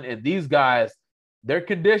 1. And these guys, their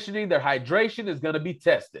conditioning, their hydration is going to be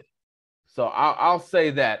tested. So I'll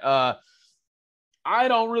say that. I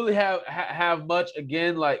don't really have much.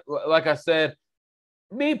 Again, like I said,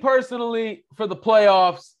 me personally, for the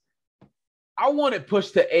playoffs, I want it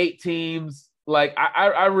pushed to 8 teams. Like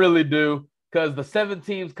I really do, because the 7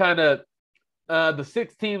 teams the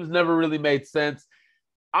 6 teams never really made sense.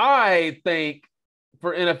 I think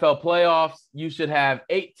for NFL playoffs, you should have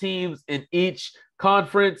 8 teams in each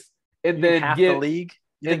conference, and then half the league.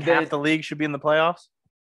 You think half the league should be in the playoffs?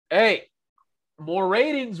 Hey, more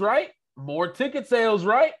ratings, right? More ticket sales,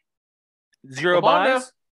 right? 0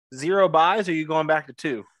 buys? 0 buys, or are you going back to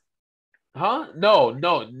 2? Huh?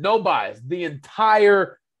 No buys. The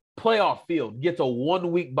entire playoff field gets a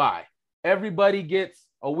 1-week bye. Everybody gets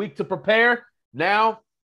a week to prepare. Now,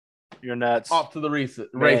 you're nuts. Off to the races.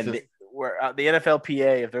 The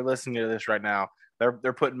NFLPA, if they're listening to this right now,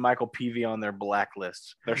 they're putting Michael Peavy on their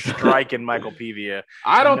blacklist. They're striking Michael Peavy.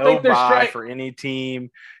 I don't think they're striking for any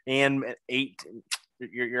team, and 8.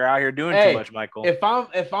 You're out here doing too much, Michael.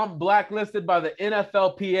 If I'm blacklisted by the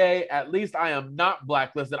NFLPA, at least I am not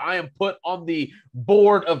blacklisted. I am put on the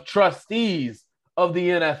board of trustees of the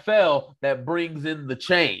NFL that brings in the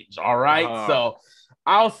change. All right. So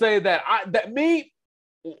I'll say that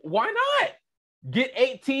why not get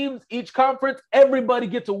 8 teams each conference? Everybody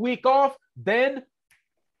gets a week off. Then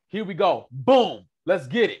here we go. Boom. Let's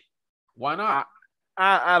get it. Why not?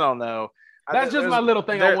 I don't know. That's just my little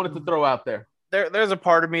thing I wanted to throw out there. There's a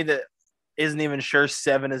part of me that isn't even sure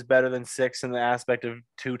 7 is better than 6 in the aspect of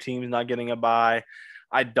 2 teams not getting a bye.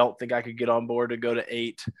 I don't think I could get on board to go to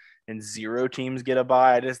 8 and 0 teams get a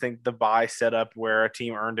bye. I just think the bye setup where a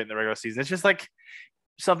team earned it in the regular season, it's just like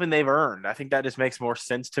something they've earned. I think that just makes more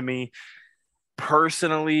sense to me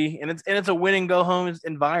personally. And it's a win and go home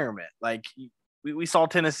environment. Like we saw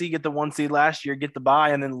Tennessee get the 1 seed last year, get the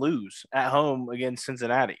bye, and then lose at home against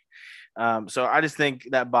Cincinnati. So I just think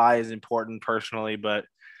that bye is important personally, but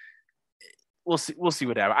we'll see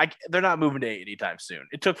what happens. They're not moving to 8 anytime soon.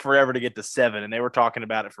 It took forever to get to 7, and they were talking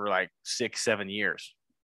about it for like 6-7 years.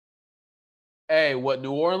 Hey, what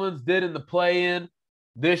New Orleans did in the play-in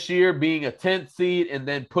this year, being a 10th seed and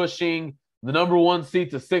then pushing the number 1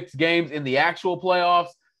 seed to 6 games in the actual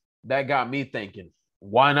playoffs, that got me thinking,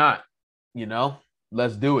 why not? You know,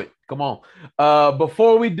 let's do it. Come on.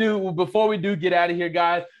 Before we do get out of here,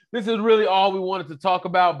 guys, this is really all we wanted to talk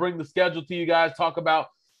about. Bring the schedule to you guys. Talk about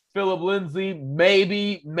Philip Lindsay.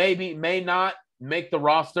 Maybe, may not make the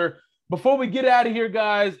roster. Before we get out of here,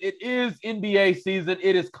 guys, it is NBA season.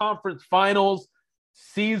 It is conference finals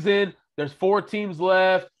season. There's 4 teams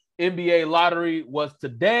left. NBA lottery was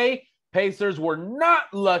today. Pacers were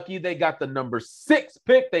not lucky. They got the number 6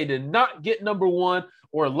 pick. They did not get number 1.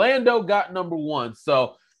 Orlando got number 1.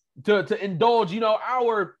 So to indulge,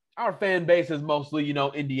 our fan base is mostly,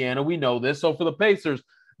 Indiana. We know this. So for the Pacers,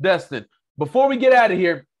 Destin, before we get out of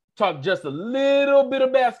here, talk just a little bit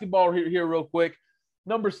of basketball here real quick.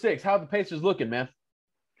 Number 6, how the Pacers looking, man?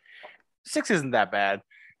 6 isn't that bad.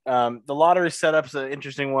 The lottery setup's an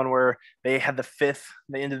interesting one where they had the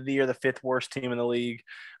end of the year, the 5th worst team in the league.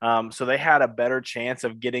 So they had a better chance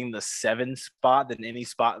of getting the 7 spot than any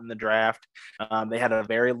spot in the draft. They had a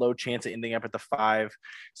very low chance of ending up at the 5.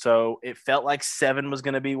 So it felt like 7 was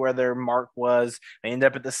going to be where their mark was. They ended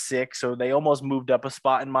up at the 6. So they almost moved up a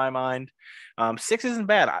spot in my mind. 6 isn't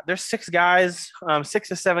bad. There's 6 guys, 6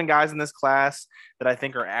 to 7 guys in this class that I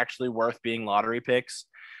think are actually worth being lottery picks.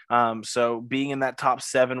 So being in that top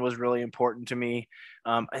 7 was really important to me.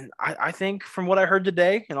 And I think from what I heard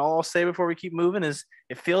today, and all I'll say before we keep moving is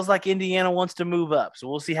it feels like Indiana wants to move up. So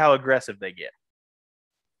we'll see how aggressive they get.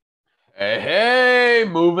 Hey,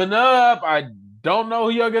 moving up. I don't know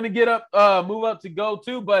who you're going to move up to go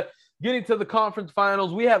to, but getting to the conference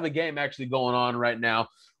finals, we have a game actually going on right now.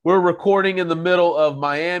 We're recording in the middle of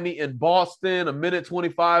Miami and Boston.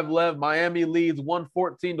 1:25 left. Miami leads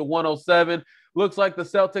 114-107. Looks like the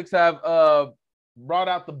Celtics have brought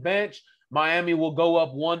out the bench. Miami will go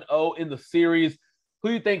up 1-0 in the series. Who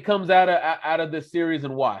do you think comes out of this series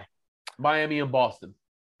and why? Miami and Boston.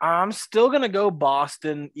 I'm still going to go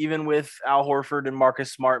Boston, even with Al Horford and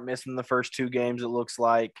Marcus Smart missing the first 2 games, it looks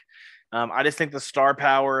like. I just think the star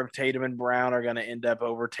power of Tatum and Brown are going to end up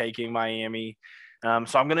overtaking Miami. So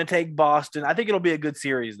I'm going to take Boston. I think it'll be a good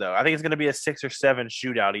series, though. I think it's going to be a 6 or 7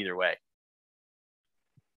 shootout either way.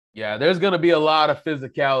 Yeah, there's going to be a lot of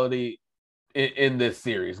physicality in this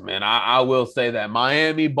series, man. I will say that.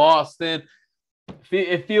 Miami, Boston,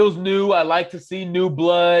 it feels new. I like to see new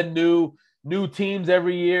blood, new teams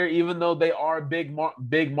every year, even though they are big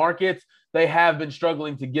markets. They have been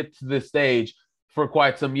struggling to get to this stage for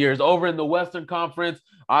quite some years. Over in the Western Conference,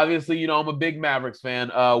 obviously, I'm a big Mavericks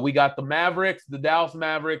fan. We got the Mavericks, the Dallas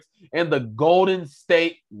Mavericks, and the Golden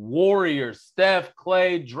State Warriors. Steph,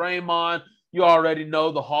 Clay, Draymond. You already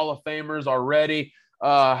know the Hall of Famers are ready.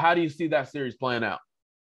 How do you see that series playing out?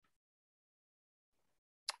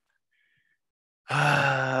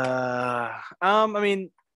 I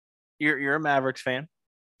mean, you're a Mavericks fan.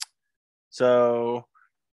 So,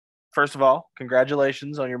 first of all,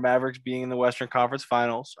 congratulations on your Mavericks being in the Western Conference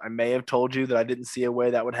Finals. I may have told you that I didn't see a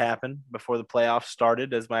way that would happen before the playoffs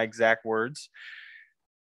started, as my exact words.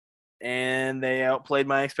 And they outplayed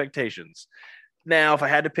my expectations. Now, if I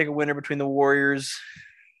had to pick a winner between the Warriors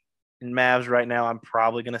and Mavs right now, I'm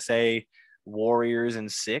probably going to say Warriors in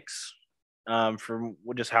 6 from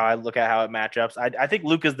just how I look at how it matchups. I think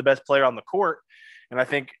Luka's the best player on the court, and I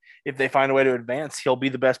think if they find a way to advance, he'll be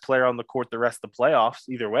the best player on the court the rest of the playoffs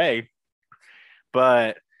either way.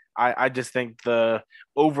 But I just think the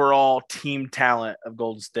overall team talent of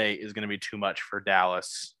Golden State is going to be too much for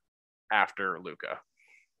Dallas after Luka.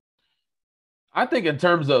 I think in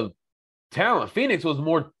terms of talent, Phoenix was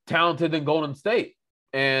more talented than Golden State.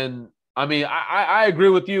 And I mean, I agree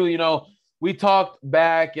with you. We talked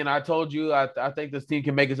back and I told you I think this team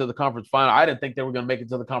can make it to the conference final. I didn't think they were going to make it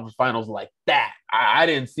to the conference finals like that. I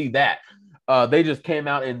didn't see that. They just came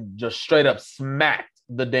out and just straight up smacked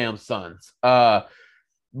the damn Suns.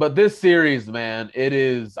 But this series, man, it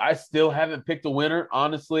is – I still haven't picked a winner.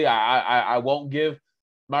 Honestly, I won't give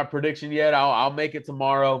my prediction yet. I'll make it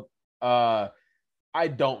tomorrow. I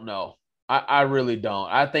don't know. I really don't.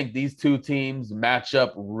 I think these two teams match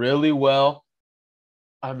up really well.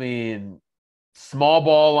 I mean, small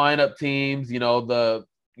ball lineup teams,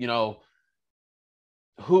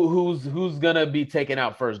 who's gonna be taken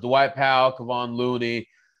out first? Dwight Powell, Kevon Looney.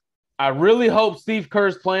 I really hope Steve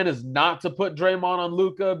Kerr's plan is not to put Draymond on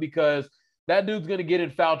Luka because that dude's gonna get in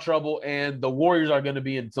foul trouble and the Warriors are gonna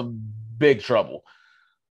be in some big trouble.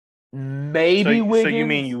 Maybe Wiggins. So you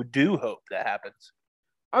mean you do hope that happens?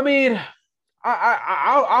 I mean,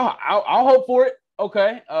 I'll hope for it.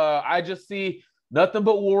 Okay. I just see nothing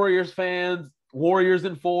but Warriors fans. Warriors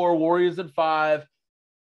in 4, Warriors in 5.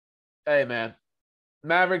 Hey, man.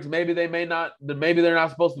 Mavericks, maybe they're not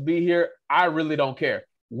supposed to be here. I really don't care.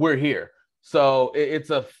 We're here. So it's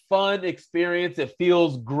a fun experience. It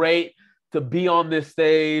feels great to be on this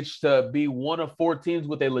stage, to be one of 4 teams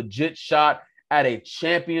with a legit shot at a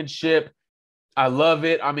championship. I love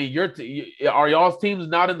it. I mean, are y'all's teams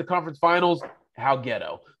not in the conference finals? How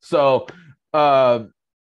ghetto. So other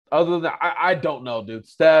than that, I don't know, dude.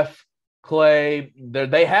 Steph, Clay,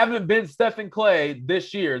 they haven't been Steph and Clay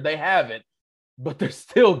this year. They haven't, but they're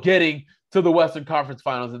still getting to the Western Conference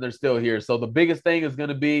Finals, and they're still here. So the biggest thing is going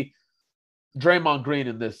to be Draymond Green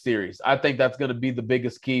in this series. I think that's going to be the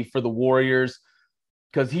biggest key for the Warriors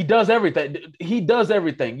because he does everything. He does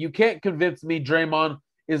everything. You can't convince me Draymond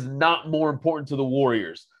is not more important to the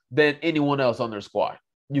Warriors than anyone else on their squad.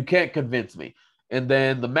 You can't convince me. And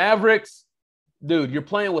then the Mavericks, dude, you're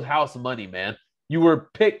playing with house money, man. You were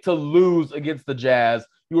picked to lose against the Jazz.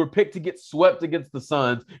 You were picked to get swept against the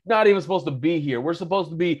Suns. Not even supposed to be here. We're supposed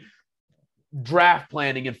to be draft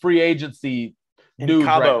planning and free agency news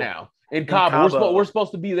right now. In Cabo. We're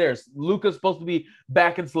supposed to be there. Luka's supposed to be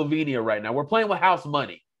back in Slovenia right now. We're playing with house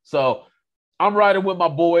money. So I'm riding with my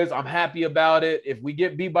boys. I'm happy about it. If we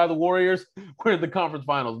get beat by the Warriors, we're in the conference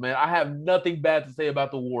finals, man. I have nothing bad to say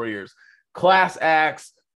about the Warriors. Class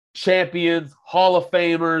acts, champions, Hall of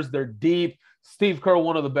Famers. They're deep. Steve Kerr,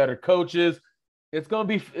 one of the better coaches. It's gonna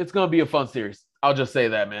be a fun series. I'll just say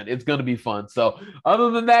that, man. It's gonna be fun. So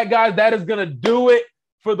other than that, guys, that is gonna do it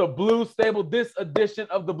for the Blue Stable, this edition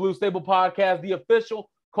of the Blue Stable podcast, the official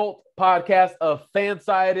Colts podcast of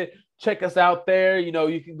Fansided. Check us out there. You know,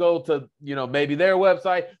 you can go to, maybe their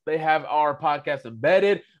website. They have our podcast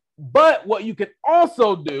embedded. But what you can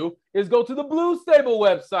also do is go to the Blue Stable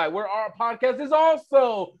website where our podcast is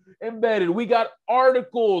also embedded. We got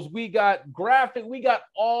articles, we got graphic, we got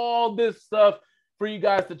all this stuff for you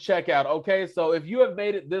guys to check out. Okay, so if you have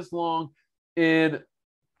made it this long in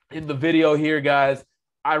the video here, guys,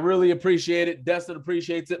 I really appreciate it. Destin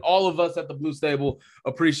appreciates it. All of us at the Blue Stable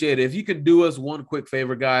appreciate it. If you could do us one quick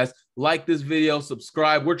favor, guys, like this video,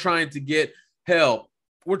 subscribe. We're trying to get help.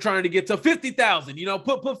 We're trying to get to 50,000.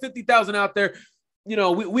 Put 50,000 out there.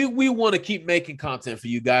 We want to keep making content for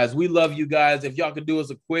you guys. We love you guys. If y'all could do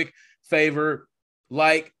us a quick favor,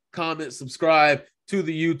 like, comment, subscribe to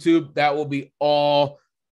the YouTube, that will be all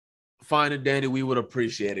fine and dandy. We would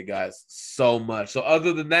appreciate it, guys, so much. So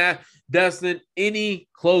other than that, Destin, any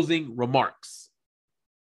closing remarks?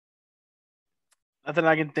 Nothing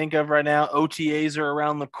I can think of right now. OTAs are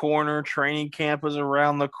around the corner. Training camp is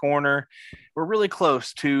around the corner. We're really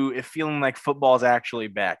close to it feeling like football is actually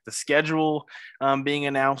back. The schedule being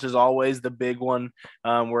announced is always the big one,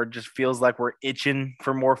 where it just feels like we're itching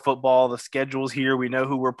for more football. The schedule's here. We know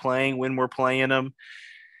who we're playing, when we're playing them.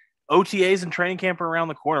 OTAs and training camp are around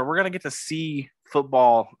the corner. We're going to get to see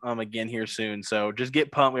football again here soon. So just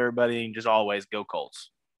get pumped, everybody, and just always go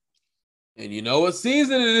Colts. And you know what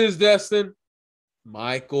season it is, Destin?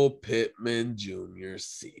 Michael Pittman Jr.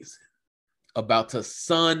 season. About to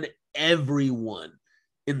sun everyone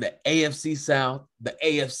in the AFC South, the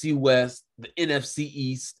AFC West, the NFC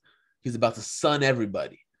East. He's about to sun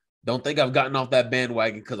everybody. Don't think I've gotten off that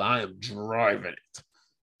bandwagon because I am driving it.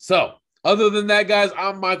 So, other than that, guys,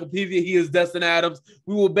 I'm Michael Pevia. He is Destin Adams.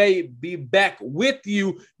 We will be back with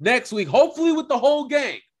you next week, hopefully with the whole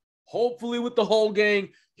gang.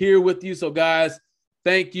 Here with you. So, guys,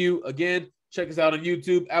 thank you again. Check us out on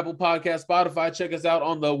YouTube, Apple Podcasts, Spotify. Check us out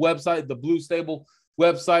on the website, the Blue Stable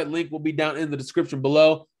website. Link will be down in the description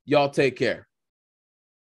below. Y'all take care.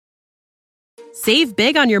 Save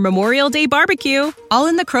big on your Memorial Day barbecue, all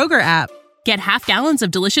in the Kroger app. Get half gallons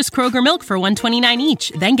of delicious Kroger milk for $1.29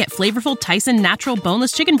 each. Then get flavorful Tyson natural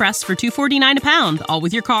boneless chicken breasts for $2.49 a pound, all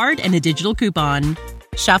with your card and a digital coupon.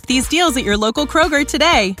 Shop these deals at your local Kroger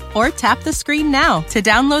today, or tap the screen now to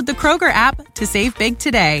download the Kroger app to save big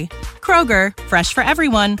today. Kroger, fresh for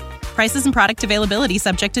everyone. Prices and product availability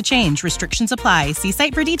subject to change. Restrictions apply. See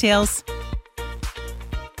site for details.